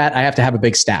do that, I have to have a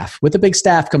big staff. With a big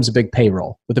staff comes a big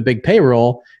payroll. With a big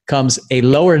payroll comes a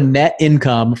lower net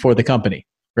income for the company,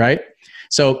 right?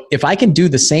 So if I can do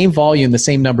the same volume, the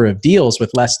same number of deals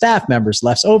with less staff members,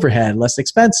 less overhead, less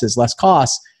expenses, less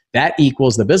costs, that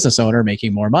equals the business owner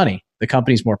making more money. The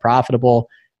company's more profitable.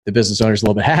 The business owner's a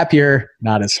little bit happier,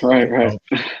 not as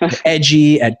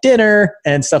edgy at dinner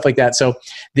and stuff like that. So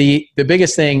the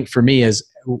biggest thing for me is,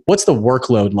 what's the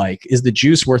workload like? Is the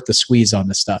juice worth the squeeze on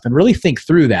this stuff? And really think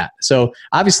through that. So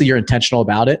obviously you're intentional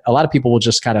about it. A lot of people will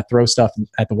just kind of throw stuff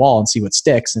at the wall and see what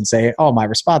sticks and say, oh, my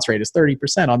response rate is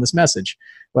 30% on this message.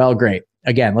 Well, great.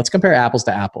 Again, let's compare apples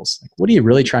to apples. Like, what are you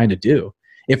really trying to do?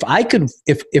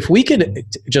 If we could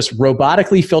just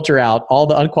robotically filter out all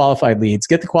the unqualified leads,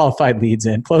 get the qualified leads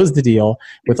in, close the deal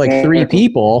with like 3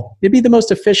 people, it'd be the most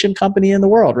efficient company in the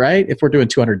world, right? If we're doing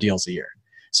 200 deals a year.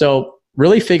 So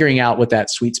really figuring out what that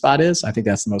sweet spot is, I think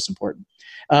that's the most important.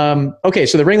 Okay,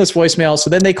 so the ringless voicemail. So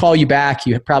then they call you back.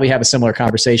 You probably have a similar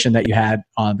conversation that you had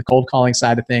on the cold calling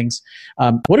side of things.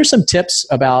 What are some tips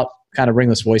about kind of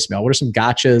ringless voicemail? What are some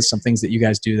gotchas, some things that you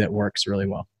guys do that works really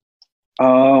well?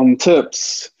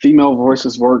 Tips. Female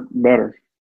voices work better.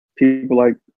 People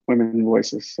like women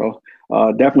voices. So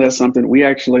definitely that's something we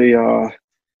actually,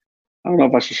 I don't know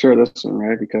if I should share this one,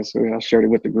 right? Because I shared it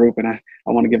with the group, and I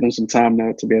want to give them some time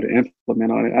to be able to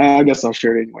implement on it. I guess I'll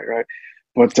share it anyway, right?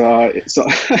 But so,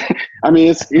 I mean,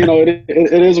 it's,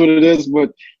 it is what it is, but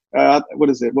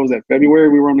what is it? What was that? February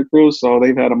we were on the cruise, so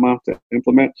they've had a month to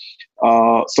implement.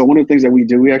 So one of the things that we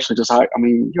do, we actually just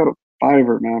you go to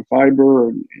Fiverr, man, Fiverr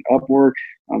and Upwork,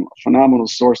 phenomenal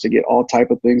source to get all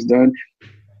type of things done.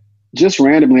 Just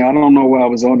randomly, I don't know what I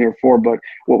was on there for, but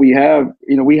what we have,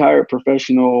 we hire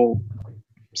professional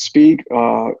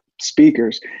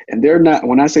speakers, and they're not,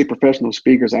 when I say professional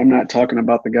speakers, I'm not talking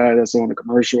about the guy that's on the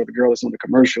commercial or the girl that's on the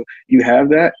commercial. You have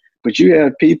that, but you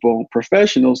have people,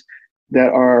 professionals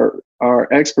that are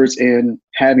experts in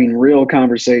having real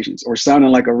conversations or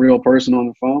sounding like a real person on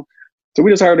the phone. So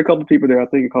we just hired a couple of people there. I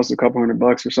think it cost a couple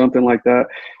 $100 or something like that.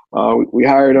 We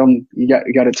hired them. You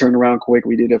got to turn around quick.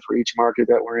 We did it for each market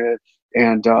that we're in,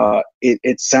 and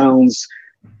it sounds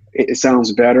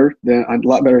better than, a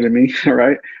lot better than me,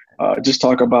 right? just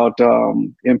talk about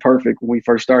Imperfect. When we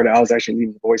first started, I was actually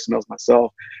leaving voicemails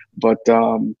myself. But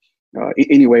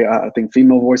anyway, I think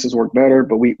female voices work better,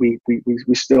 but we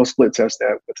still split test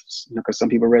that because some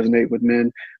people resonate with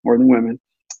men more than women.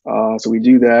 So we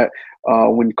do that.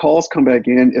 When calls come back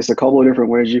in, it's a couple of different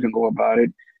ways you can go about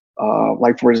it.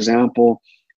 Like, for example,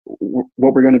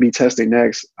 what we're going to be testing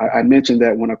next, I mentioned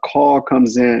that when a call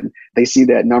comes in, they see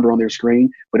that number on their screen.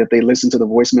 But if they listen to the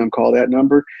voicemail and call that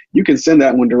number, you can send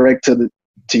that one direct to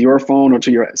your phone or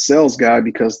to your sales guy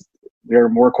because they're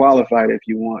more qualified if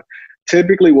you want.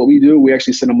 Typically, what we do, we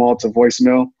actually send them all to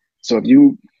voicemail. So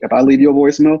if I leave you a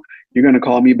voicemail, you're going to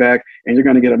call me back and you're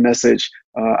going to get a message,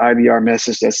 IVR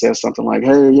message that says something like,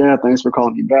 hey, yeah, thanks for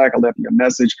calling me back. I left you a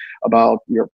message about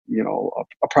your,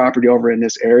 a property over in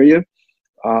this area.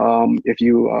 If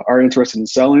you are interested in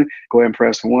selling, go ahead and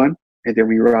press 1, and then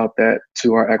we route that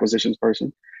to our acquisitions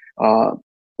person.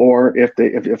 Or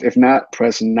if not,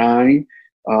 press 9,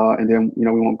 and then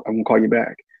I won't call you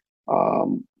back.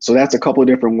 So that's a couple of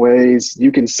different ways.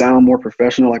 You can sound more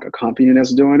professional, like a company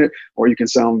that's doing it, or you can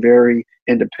sound very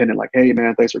independent, like, hey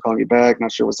man, thanks for calling me back.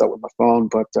 Not sure what's up with my phone,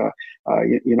 but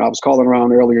I was calling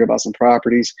around earlier about some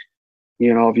properties.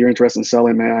 If you're interested in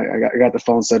selling, man, I got the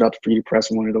phone set up for you to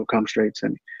press 1, it'll come straight to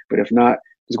me. But if not,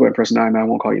 just go ahead and press 9, and I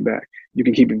won't call you back. You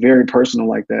can keep it very personal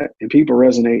like that, and people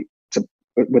resonate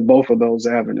with both of those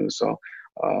avenues. So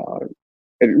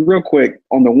real quick,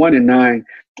 on the 1 and 9,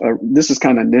 this is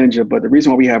kind of ninja, but the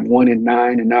reason why we have 1 and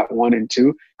 9 and not 1 and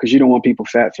 2, because you don't want people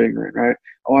fat figuring, right?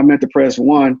 Oh, I meant to press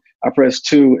 1, I pressed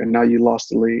 2, and now you lost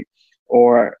the lead.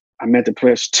 Or I meant to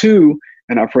press 2,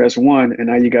 and I pressed 1, and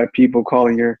now you got people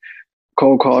calling your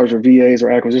cold callers or VAs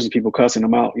or acquisitions people, cussing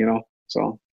them out,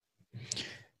 so.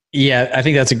 Yeah, I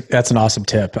think that's an awesome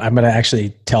tip. I'm going to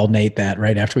actually tell Nate that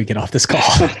right after we get off this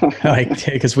call,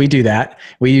 because we do that.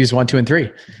 We use 1, 2, and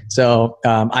 3. So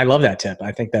I love that tip.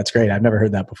 I think that's great. I've never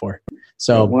heard that before.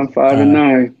 So 1, 5, and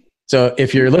 9. So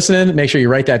if you're listening, make sure you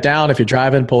write that down. If you're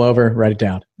driving, pull over, write it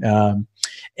down.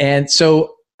 And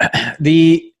so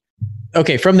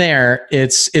from there,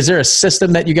 is there a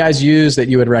system that you guys use that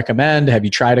you would recommend? Have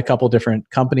you tried a couple different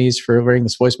companies for ringing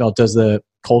this voicemail? Does the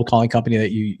cold calling company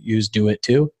that you use do it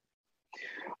too?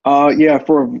 Yeah,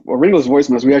 for ringless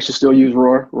voicemails, we actually still use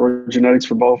Roar Genetics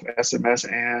for both SMS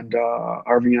and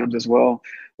RVMs as well.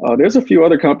 There's a few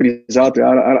other companies out there.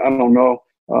 I don't know,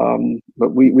 but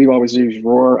we've always used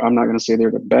Roar. I'm not going to say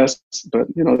they're the best, but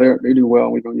they do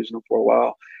well. We've been using them for a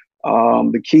while.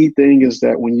 The key thing is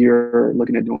that when you're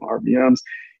looking at doing RVMs,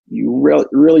 you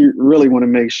really want to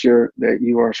make sure that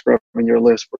you are scrubbing your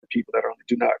list for people that are on the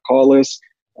do not call list,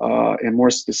 and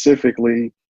more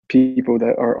specifically, people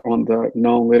that are on the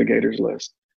known litigators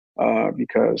list,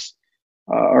 because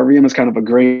RVM is kind of a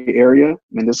gray area.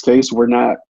 In this case, we're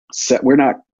not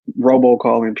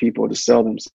robocalling people to sell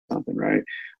them something, right?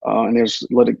 And there's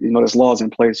laws in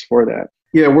place for that.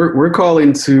 Yeah, we're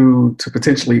calling to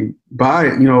potentially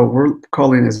buy. We're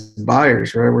calling as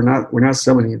buyers, right? We're not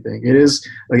selling anything. It is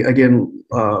again,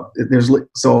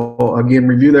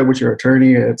 review that with your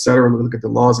attorney, et cetera. Look at the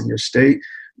laws in your state.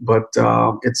 But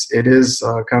it is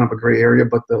kind of a gray area.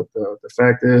 But the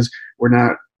fact is, we're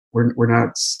not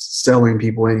selling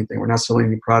people anything. We're not selling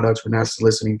any products. We're not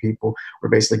soliciting people. We're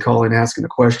basically calling, asking the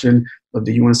question of,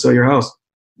 do you want to sell your house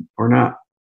or not?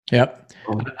 Yep.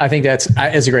 I think that's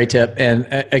a great tip. And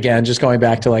again, just going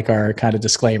back to like our kind of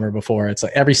disclaimer before, it's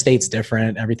like every state's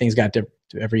different. Everything's got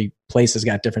every place has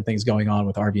got different things going on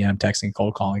with RVM, texting,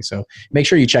 cold calling. So make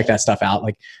sure you check that stuff out.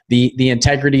 Like the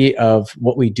integrity of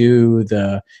what we do,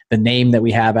 the name that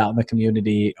we have out in the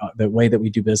community, the way that we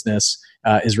do business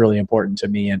is really important to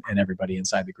me and everybody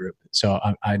inside the group. So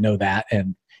I know that.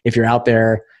 And if you're out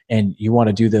there and you want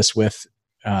to do this with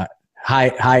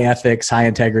high ethics, high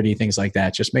integrity, things like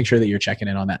that, just make sure that you're checking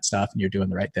in on that stuff and you're doing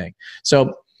the right thing.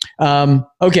 So,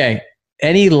 okay.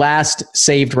 Any last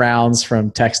saved rounds from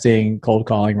texting, cold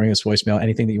calling, ringless voicemail,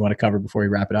 anything that you want to cover before we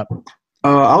wrap it up?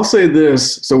 I'll say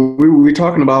this. So we're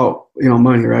talking about,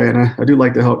 money, right? And I do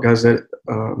like to help guys that,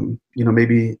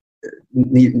 maybe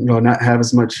need, not have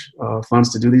as much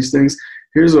funds to do these things.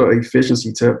 Here's an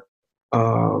efficiency tip.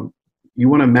 You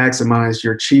want to maximize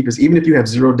your cheapest, even if you have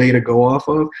zero data to go off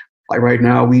of. Like right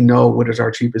now, we know what does our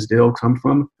cheapest deal come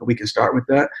from, and we can start with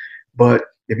that. But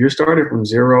if you're starting from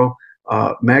zero,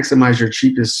 maximize your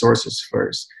cheapest sources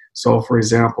first. So, for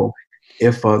example,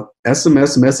 if a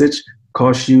SMS message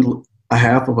costs you a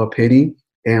half of a penny,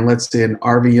 and let's say an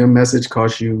RVM message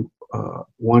costs you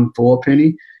 1 full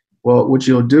penny, well, what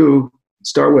you'll do,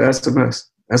 start with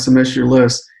SMS your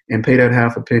list, and pay that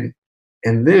half a penny.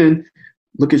 And then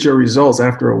look at your results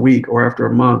after a week or after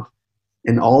a month.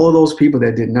 And all of those people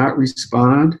that did not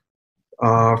respond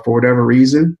for whatever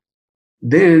reason,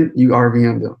 then you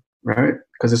RVM them, right?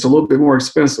 Because it's a little bit more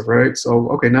expensive, right? So,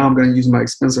 okay, now I'm going to use my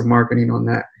expensive marketing on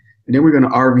that. And then we're going to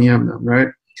RVM them, right?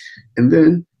 And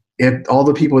then if all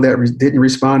the people that didn't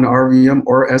respond to RVM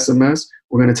or SMS,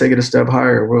 we're going to take it a step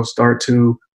higher. We'll start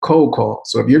to cold call.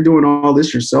 So if you're doing all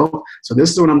this yourself, so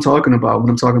this is what I'm talking about when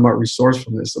I'm talking about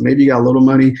resourcefulness. So maybe you got a little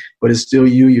money, but it's still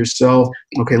you yourself.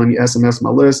 Okay, let me SMS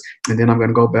my list, and then I'm going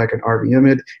to go back and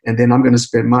RVM it. And then I'm going to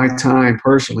spend my time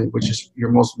personally, which is your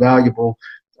most valuable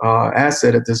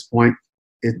asset at this point,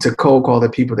 to cold call the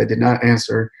people that did not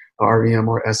answer RVM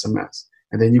or SMS.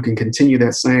 And then you can continue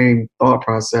that same thought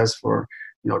process for,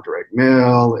 direct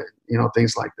mail and,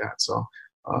 things like that. So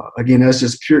again,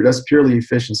 that's purely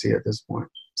efficiency at this point.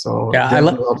 So yeah,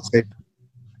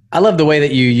 I love the way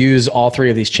that you use all three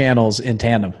of these channels in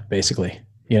tandem, basically.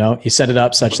 You set it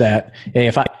up such that, hey,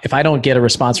 if I don't get a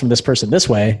response from this person this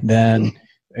way, then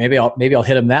maybe I'll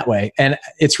hit them that way. And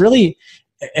it's really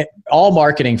all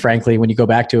marketing, frankly, when you go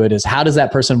back to it, is how does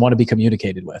that person want to be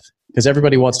communicated with? Because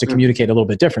everybody wants to communicate a little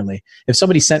bit differently. If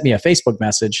somebody sent me a Facebook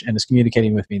message and is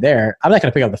communicating with me there, I'm not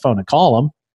going to pick up the phone and call them.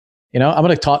 I'm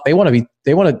going to talk.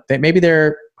 Maybe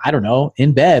they're, I don't know,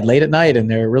 in bed late at night and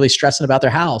they're really stressing about their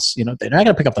house. They're not going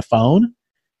to pick up the phone.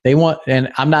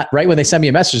 And I'm not, right when they send me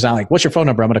a message, I'm like, what's your phone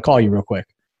number? I'm going to call you real quick.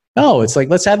 No, it's like,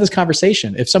 let's have this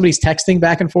conversation. If somebody's texting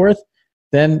back and forth,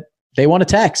 then they want to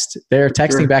text. They're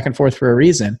texting back and forth for a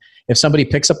reason. If somebody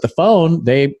picks up the phone,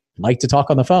 they like to talk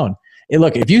on the phone. Hey,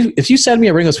 look, if you send me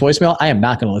a ringless voicemail, I am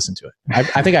not going to listen to it.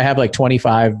 I think I have like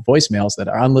 25 voicemails that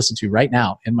are unlistened to right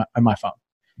now in my phone.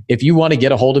 If you want to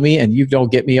get a hold of me and you don't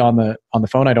get me on the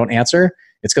phone, I don't answer,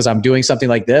 it's because I'm doing something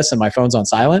like this and my phone's on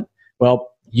silent. Well,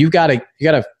 you got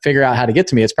to figure out how to get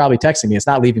to me. It's probably texting me. It's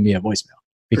not leaving me a voicemail,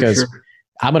 because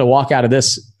I'm going to walk out of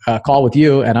this call with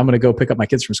you and I'm going to go pick up my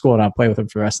kids from school and I'll play with them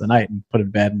for the rest of the night and put them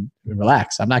in bed and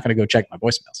relax. I'm not going to go check my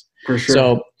voicemails. For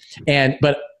sure.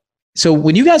 So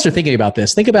when you guys are thinking about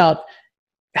this, think about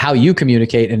how you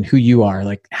communicate and who you are.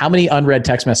 Like, how many unread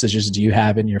text messages do you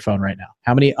have in your phone right now?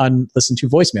 How many unlistened to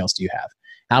voicemails do you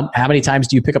have? How many times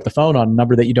do you pick up the phone on a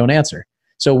number that you don't answer?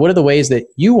 So what are the ways that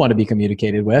you want to be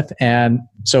communicated with? And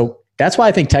so that's why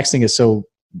I think texting is so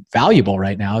valuable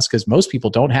right now, is because most people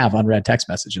don't have unread text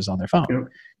messages on their phone,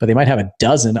 but they might have a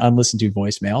dozen unlistened to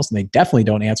voicemails, and they definitely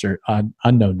don't answer on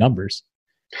unknown numbers.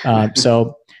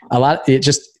 So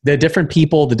the different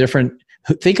people,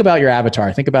 think about your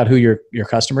avatar, think about who your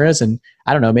customer is. And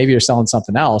I don't know, maybe you're selling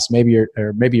something else. Maybe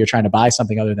you're trying to buy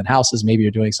something other than houses. Maybe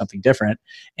you're doing something different,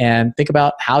 and think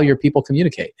about how your people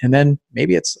communicate. And then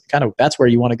maybe it's that's where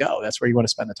you want to go. That's where you want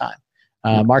to spend the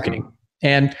time, marketing.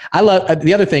 And I love,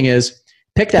 the other thing is,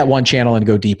 pick that one channel and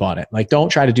go deep on it. Like, don't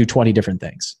try to do 20 different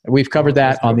things. We've covered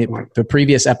that on the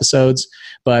previous episodes,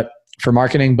 but for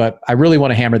marketing, but I really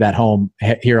want to hammer that home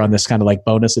here on this kind of like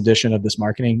bonus edition of this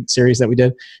marketing series that we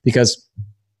did, because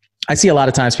I see a lot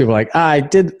of times people are like, I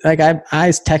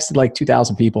texted like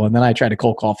 2,000 people, and then I tried to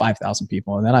cold call 5,000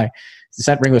 people, and then I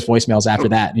sent ringless voicemails after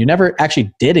that. And you never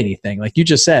actually did anything. Like you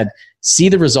just said, see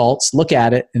the results, look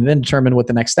at it, and then determine what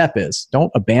the next step is.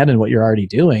 Don't abandon what you're already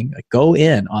doing. Like, go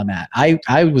in on that.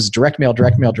 I was direct mail.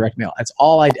 That's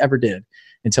all I ever did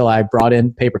until I brought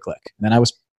in pay-per-click. And then I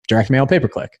was direct mail,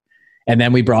 pay-per-click. And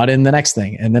then we brought in the next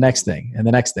thing and the next thing and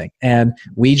the next thing. And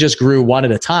we just grew one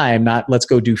at a time, not let's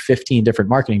go do 15 different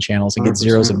marketing channels and get 100%.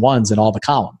 Zeros and ones in all the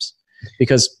columns,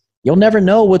 because you'll never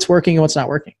know what's working and what's not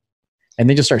working. And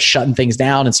then you'll start shutting things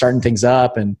down and starting things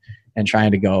up and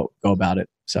trying to go about it.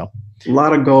 So a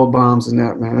lot of gold bombs in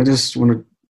that, man. I just want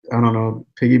to,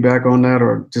 piggyback on that,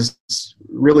 or just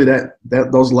really that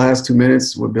those last 2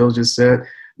 minutes, what Bill just said,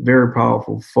 very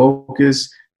powerful.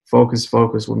 Focus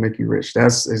will make you rich.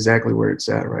 That's exactly where it's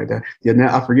at right there.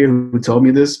 I forget who told me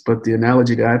this, but the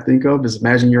analogy that I think of is,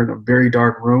 imagine you're in a very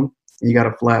dark room and you got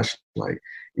a flashlight. And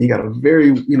you got a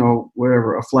very,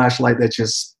 a flashlight that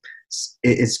just,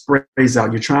 it sprays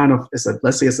out. You're trying to,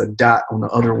 let's say it's a dot on the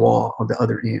other wall, on the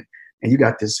other end. And you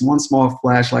got this one small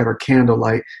flashlight or candle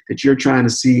light that you're trying to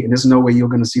see, and there's no way you're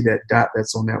going to see that dot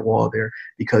that's on that wall there,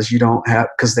 because you don't have,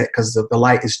 because the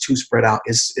light is too spread out.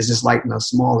 It's just light in a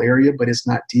small area, but it's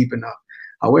not deep enough.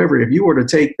 However, if you were to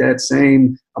take that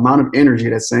same amount of energy,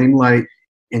 that same light,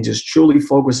 and just truly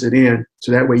focus it in,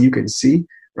 so that way you can see,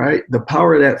 right? The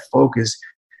power of that focus,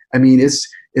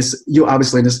 it's you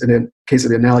obviously, in the case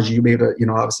of the analogy, you may be able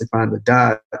to, obviously find the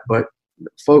dot, but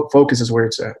focus is where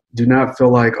it's at. Do not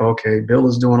feel like, okay, Bill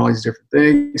is doing all these different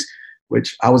things,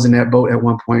 which I was in that boat at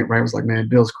one point, right? I was like, man,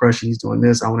 Bill's crushing. He's doing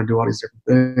this. I want to do all these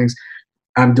different things.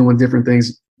 I'm doing different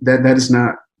things. That is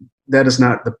not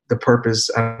the purpose.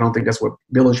 I don't think that's what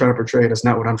Bill is trying to portray. That's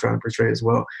not what I'm trying to portray as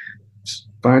well.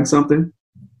 find something,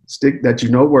 stick that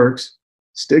works,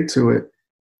 stick to it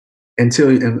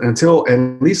until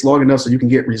at least long enough so you can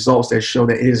get results that show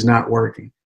that it is not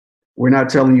working. We're not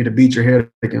telling you to beat your head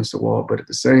against the wall, but at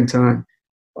the same time,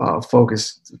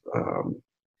 focus.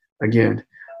 Again,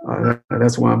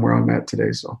 that's where I'm at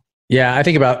today. So. Yeah, I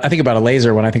think about a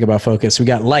laser when I think about focus. We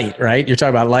got light, right? You're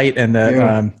talking about light and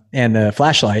the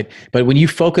flashlight. But when you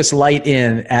focus light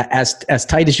in as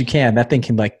tight as you can, that thing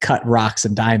can like cut rocks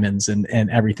and diamonds and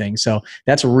everything. So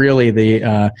that's really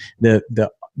I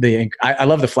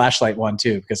love the flashlight one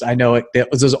too, because I know it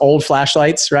was those old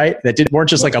flashlights, right? That weren't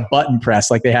just like a button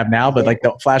press like they have now, but like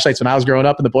the flashlights when I was growing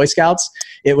up in the Boy Scouts,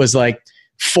 it was like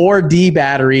 4D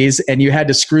batteries, and you had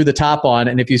to screw the top on.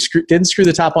 And if you didn't screw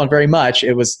the top on very much,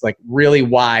 it was like really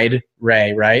wide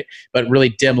ray, right? But really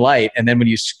dim light. And then when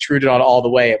you screwed it on all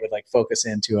the way, it would like focus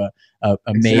into a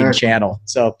main channel.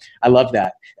 So I love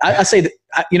that. I say that,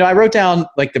 I wrote down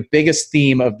like the biggest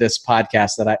theme of this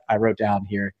podcast that I wrote down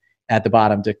here at the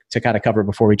bottom to kind of cover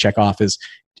before we check off is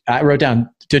I wrote down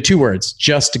to 2 words,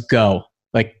 just go.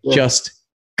 Just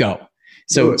go.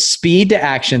 So speed to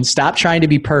action, stop trying to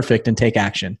be perfect and take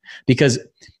action, because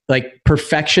like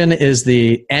perfection is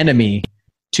the enemy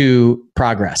to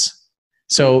progress.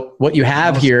 So what you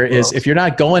have here is if you're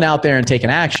not going out there and taking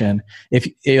action, if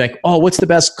you're like, oh, what's the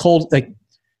best cold, like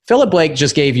Philip Blake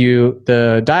just gave you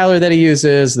the dialer that he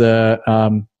uses, the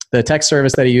text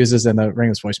service that he uses, and the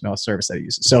ringless voicemail service that he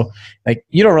uses. So like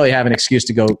you don't really have an excuse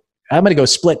to go, I'm going to go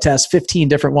split test 15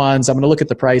 different ones. I'm going to look at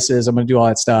the prices. I'm going to do all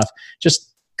that stuff. Just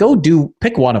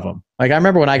pick one of them. Like I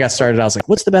remember when I got started, I was like,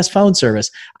 what's the best phone service?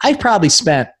 I probably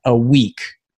spent a week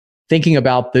thinking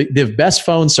about the best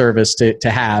phone service to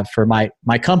have for my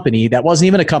company. That wasn't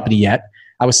even a company yet.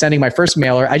 I was sending my first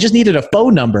mailer. I just needed a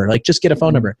phone number, like just get a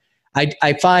phone number.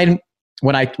 I find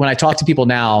when I talk to people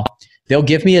now, they'll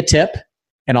give me a tip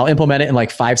and I'll implement it in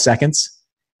like 5 seconds.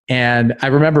 And I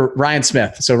remember Ryan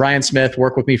Smith. So Ryan Smith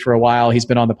worked with me for a while. He's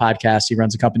been on the podcast. He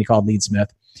runs a company called Leadsmith.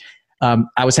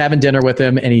 I was having dinner with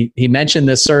him, and he mentioned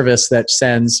this service that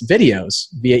sends videos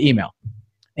via email.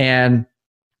 And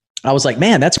I was like,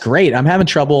 man, that's great. I'm having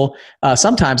trouble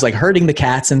sometimes like herding the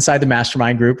cats inside the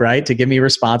mastermind group, right, to give me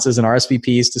responses and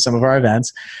RSVPs to some of our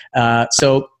events. I'm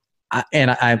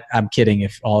kidding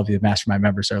if all of the mastermind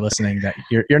members are listening that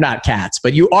you're not cats,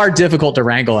 but you are difficult to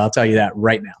wrangle. I'll tell you that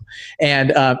right now. And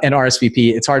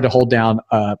RSVP, it's hard to hold down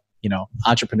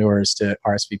entrepreneurs to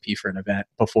RSVP for an event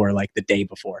before like the day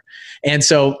before. And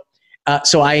so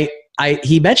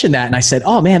he mentioned that, and I said,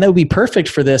 oh man, that would be perfect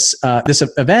for this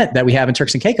event that we have in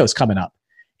Turks and Caicos coming up.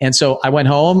 And so I went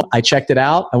home, I checked it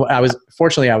out.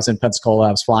 Fortunately I was in Pensacola,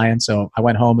 I was flying. So I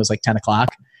went home, it was like 10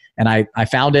 o'clock, and I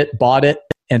found it, bought it,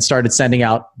 and started sending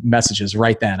out messages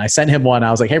right then. I sent him one.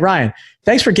 I was like, hey, Ryan,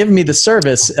 thanks for giving me the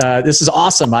service. This is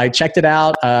awesome. I checked it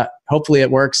out. Hopefully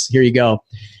it works. Here you go.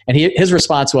 And his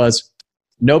response was,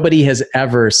 nobody has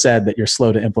ever said that you're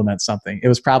slow to implement something. It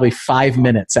was probably 5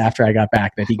 minutes after I got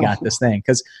back that he got this thing.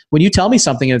 Because when you tell me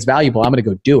something and it's valuable, I'm going to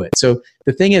go do it. So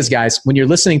the thing is, guys, when you're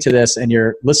listening to this and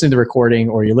you're listening to the recording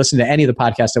or you're listening to any of the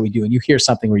podcasts that we do and you hear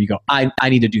something where you go, I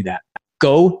need to do that.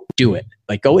 Go do it.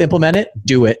 Like go implement it,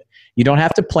 do it. You don't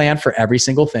have to plan for every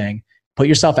single thing. Put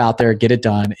yourself out there, get it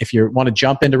done. If you want to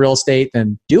jump into real estate,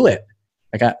 then do it.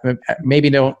 Like maybe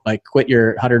don't like quit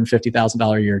your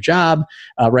 $150,000 a year job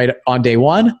right on day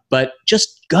one, but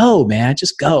just go, man,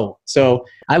 just go. So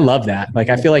I love that. Like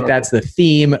I feel like that's the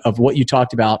theme of what you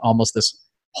talked about. Almost this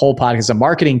whole podcast, it's a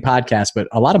marketing podcast, but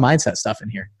a lot of mindset stuff in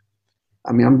here.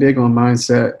 I mean, I'm big on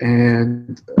mindset,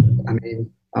 and I mean,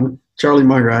 I'm Charlie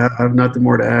Munger. I have nothing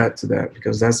more to add to that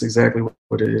because that's exactly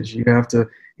what it is. You have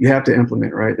to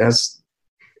implement, right? I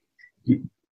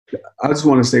just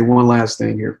want to say one last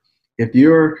thing here. If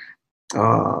you're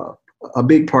a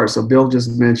big part, so Bill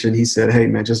just mentioned, he said, hey,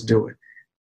 man, just do it.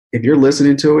 If you're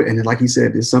listening to it, and like he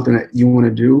said, it's something that you want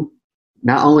to do,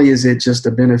 not only is it just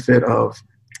a benefit of,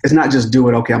 it's not just do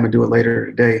it, okay, I'm going to do it later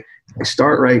today. Like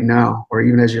start right now, or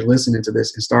even as you're listening to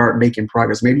this, and start making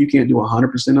progress. Maybe you can't do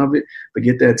 100% of it, but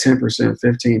get that 10%,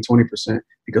 15, 20%,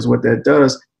 because what that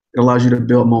does, it allows you to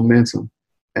build momentum.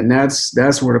 And that's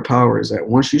where the power is at.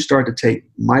 Once you start to take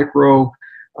micro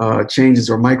changes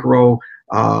or micro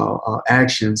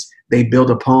actions, they build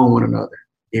upon one another.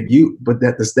 But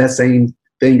that same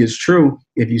thing is true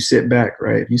if you sit back,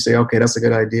 right? If you say, okay, that's a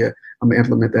good idea, I'm gonna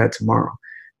implement that tomorrow.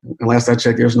 And last I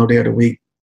checked, there's no day of the week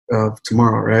of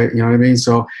tomorrow, right? You know what I mean?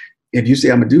 So if you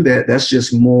say I'm gonna do that, that's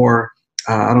just more,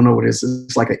 I don't know what it is.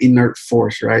 It's like an inert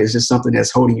force, right? It's just something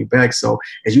that's holding you back. So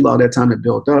as you allow that time to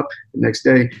build up, the next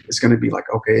day it's gonna be like,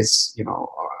 okay, it's,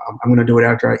 I'm gonna do it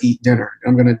after I eat dinner.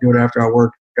 I'm gonna do it after I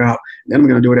work out. And then I'm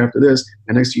going to do it after this.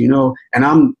 And next thing you know, and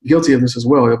I'm guilty of this as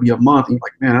well. It'll be a month. And you're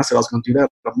like, man, I said I was going to do that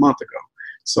a month ago.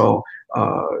 So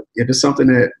if it's something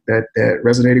that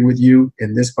resonated with you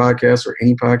in this podcast or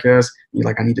any podcast, you're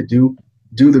like, I need to do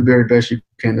the very best you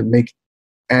can to make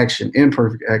action,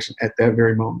 imperfect action at that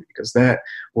very moment, because that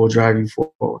will drive you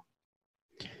forward.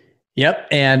 Yep.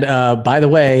 And by the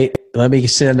way, let me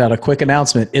send out a quick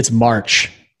announcement. It's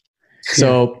March.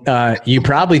 So you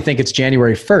probably think it's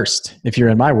January 1st if you're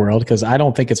in my world, because I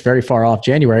don't think it's very far off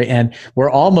January. And we're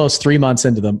almost 3 months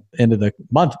into the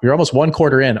month. We're almost one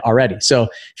quarter in already. So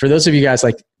for those of you guys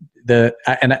like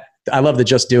I love to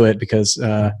just do it because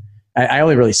I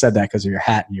only really said that because of your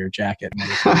hat and your jacket.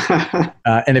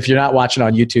 And if you're not watching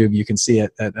on YouTube, you can see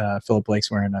it that Philip Blake's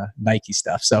wearing Nike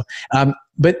stuff. So,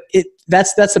 but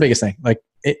that's the biggest thing. Like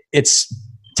it's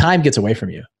time gets away from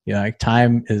you. You know, like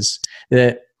time is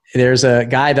that. There's a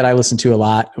guy that I listen to a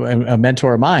lot, a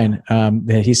mentor of mine,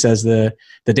 that he says the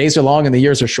days are long and the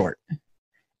years are short.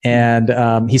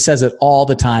 And he says it all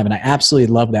the time. And I absolutely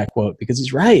love that quote because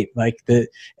he's right. Like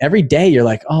every day you're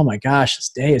like, oh my gosh, this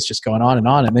day is just going on.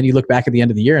 And then you look back at the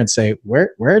end of the year and say,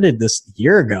 where did this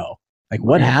year go? Like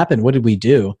what happened? What did we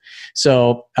do?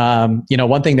 So,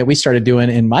 one thing that we started doing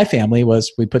in my family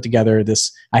was we put together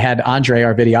I had Andre,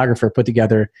 our videographer, put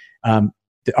together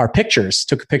our pictures,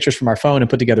 took pictures from our phone and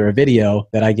put together a video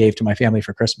that I gave to my family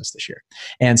for Christmas this year.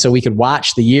 And so we could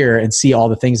watch the year and see all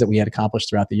the things that we had accomplished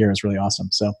throughout the year. It was really awesome.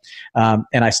 So,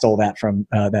 and I stole that from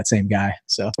that same guy.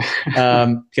 So,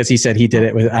 because he said he did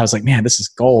it I was like, man, this is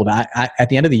gold. At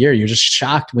the end of the year, you're just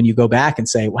shocked when you go back and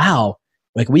say, wow,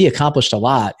 like we accomplished a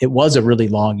lot. It was a really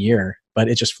long year, but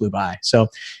it just flew by. So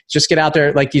just get out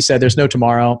there. Like you said, there's no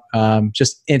tomorrow.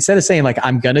 Just instead of saying like,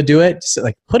 I'm going to do it, just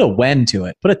like put a when to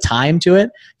it, put a time to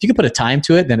it. If you can put a time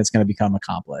to it, then it's going to become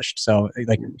accomplished. So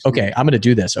like, okay, I'm going to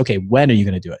do this. Okay. When are you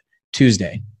going to do it?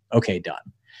 Tuesday. Okay, done.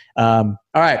 All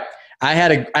right. I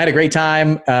had a great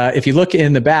time. If you look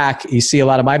in the back, you see a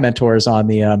lot of my mentors on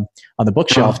the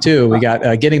bookshelf too. We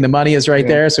got Getting the Money is right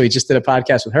there. So we just did a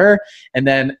podcast with her, and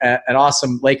then an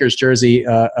awesome Lakers jersey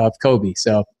of Kobe.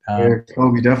 So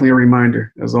Kobe, definitely a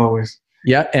reminder as always.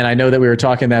 Yeah, and I know that we were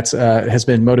talking that's has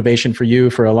been motivation for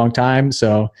you for a long time.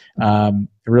 So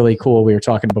really cool. We were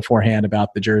talking beforehand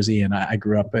about the jersey, and I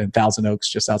grew up in Thousand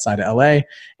Oaks, just outside of LA.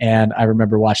 And I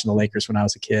remember watching the Lakers when I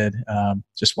was a kid.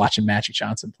 Just watching Magic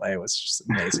Johnson play was just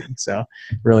amazing. So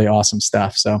really awesome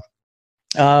stuff. So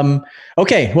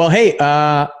okay, well, hey.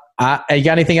 You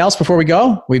got anything else before we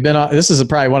go? We've been this is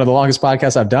probably one of the longest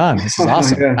podcasts I've done. This is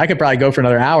awesome. Yeah. I could probably go for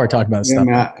another hour talking about this stuff.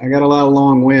 Man, I got a lot of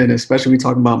long wind, especially we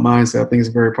talking about mindset. I think it's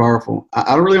very powerful.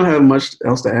 I really don't have much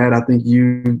else to add. I think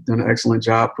you've done an excellent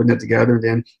job putting it together, and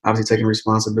then obviously taking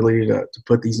responsibility to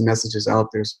put these messages out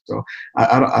there. So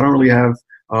I don't really have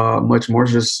much more.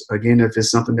 Just again, if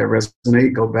it's something that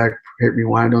resonates, go back, hit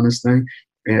rewind on this thing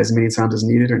as many times as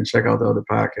needed, and check out the other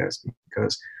podcasts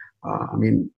because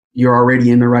you're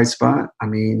already in the right spot. I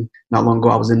mean, not long ago,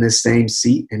 I was in this same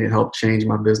seat and it helped change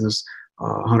my business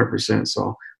 100%.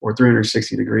 So, or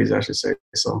 360 degrees, I should say.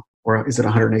 So, or is it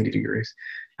 180 degrees?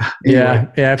 Anyway.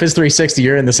 Yeah. If it's 360,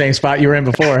 you're in the same spot you were in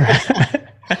before.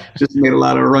 Just made a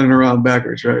lot of running around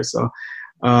backwards, right? So,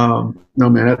 no,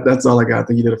 man, that's all I got. I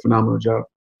think you did a phenomenal job.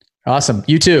 Awesome.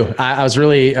 You too. I was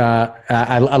really,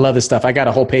 I love this stuff. I got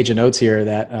a whole page of notes here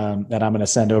that I'm going to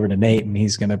send over to Nate, and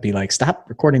he's going to be like, stop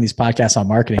recording these podcasts on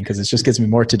marketing because it just gives me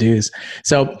more to-dos.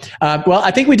 So, well,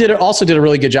 I think we also did a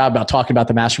really good job about talking about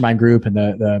the mastermind group and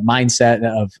the mindset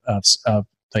of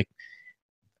like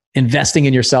investing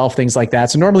in yourself, things like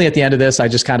that. So normally at the end of this, I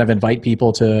just kind of invite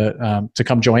people to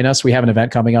come join us. We have an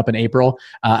event coming up in April.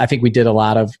 I think we did a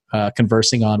lot of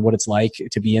conversing on what it's like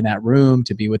to be in that room,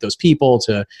 to be with those people,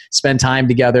 to spend time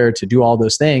together, to do all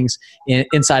those things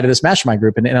inside of this mastermind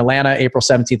group. And in Atlanta, April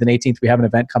 17th and 18th, we have an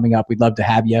event coming up. We'd love to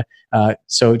have you.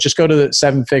 So just go to the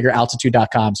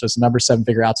 7figurealtitude.com. So it's the number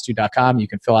 7figurealtitude.com. You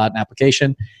can fill out an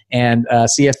application and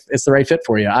see if it's the right fit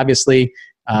for you. Obviously,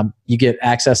 you get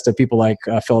access to people like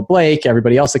Philip Blake,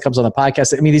 everybody else that comes on the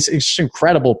podcast. I mean, these just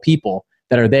incredible people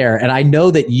that are there. And I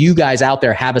know that you guys out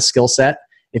there have a skill set.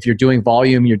 If you're doing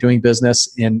volume, you're doing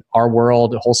business in our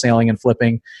world, wholesaling and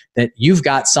flipping, that you've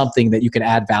got something that you can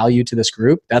add value to this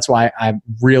group. That's why I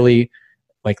really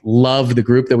love the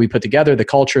group that we put together, the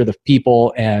culture, the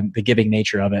people, and the giving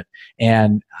nature of it.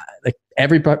 And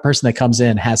every person that comes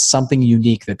in has something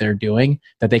unique that they're doing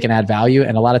that they can add value.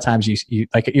 And a lot of times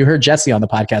you heard Jesse on the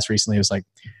podcast recently. It was like,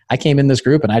 I came in this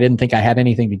group and I didn't think I had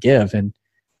anything to give. And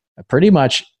pretty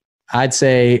much I'd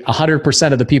say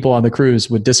 100% of the people on the cruise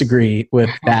would disagree with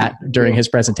that during his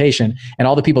presentation. And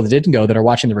all the people that didn't go that are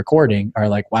watching the recording are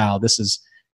like, wow, this is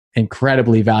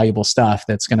incredibly valuable stuff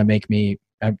that's going to make me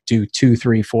do 2,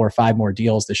 3, 4, 5 more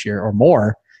deals this year or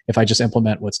more if I just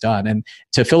implement what's done. And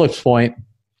to Philip's point,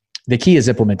 the key is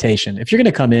implementation. If you're going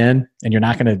to come in and you're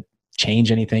not going to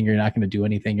change anything, you're not going to do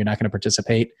anything, you're not going to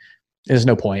participate, there's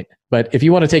no point. But if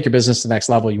you want to take your business to the next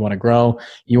level, you want to grow,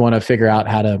 you want to figure out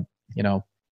how to,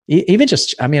 even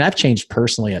just, I've changed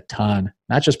personally a ton,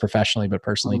 not just professionally, but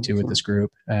personally too with this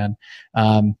group. And,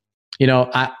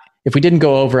 if we didn't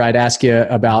go over, I'd ask you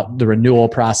about the renewal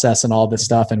process and all this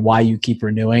stuff and why you keep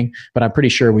renewing, but I'm pretty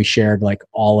sure we shared like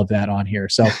all of that on here.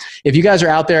 So if you guys are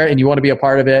out there and you want to be a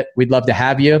part of it, we'd love to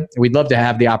have you. We'd love to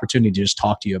have the opportunity to just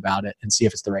talk to you about it and see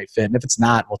if it's the right fit. And if it's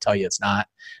not, we'll tell you it's not.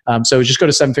 So just go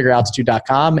to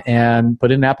 7figurealtitude.com and put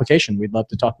in an application. We'd love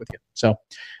to talk with you. So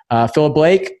Philip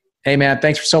Blake, hey man,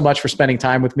 thanks so much for spending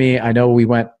time with me. I know we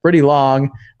went pretty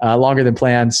long, longer than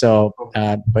planned. So,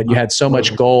 but you had so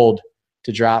much gold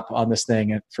to drop on this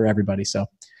thing for everybody. So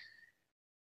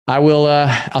I will,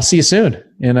 I'll see you soon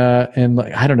in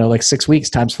I don't know, like 6 weeks.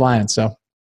 Time's flying. So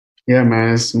yeah,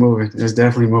 man, it's moving. It's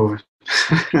definitely moving.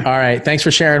 All right. Thanks for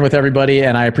sharing with everybody.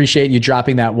 And I appreciate you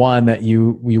dropping that one that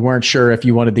you weren't sure if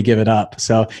you wanted to give it up.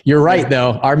 So you're right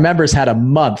though. Our members had a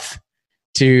month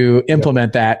to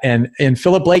implement that. And in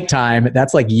Philip Blake time,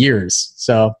 that's like years.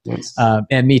 So,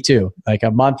 and me too. Like a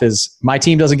month is, my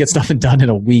team doesn't get stuff done in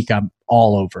a week. I'm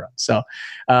all over them. So,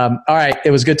 all right.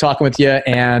 It was good talking with you.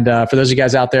 And for those of you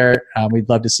guys out there, we'd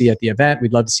love to see you at the event.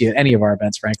 We'd love to see you at any of our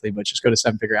events, frankly, but just go to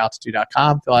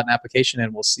 7figurealtitude.com, fill out an application,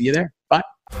 and we'll see you there. Bye.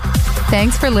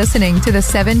 Thanks for listening to the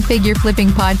 7 Figure Flipping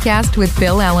Podcast with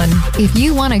Bill Allen. If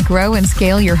you want to grow and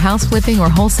scale your house flipping or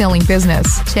wholesaling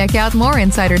business, check out more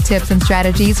insider tips and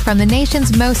strategies from the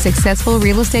nation's most successful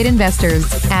real estate investors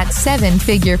at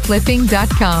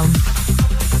 7figureflipping.com.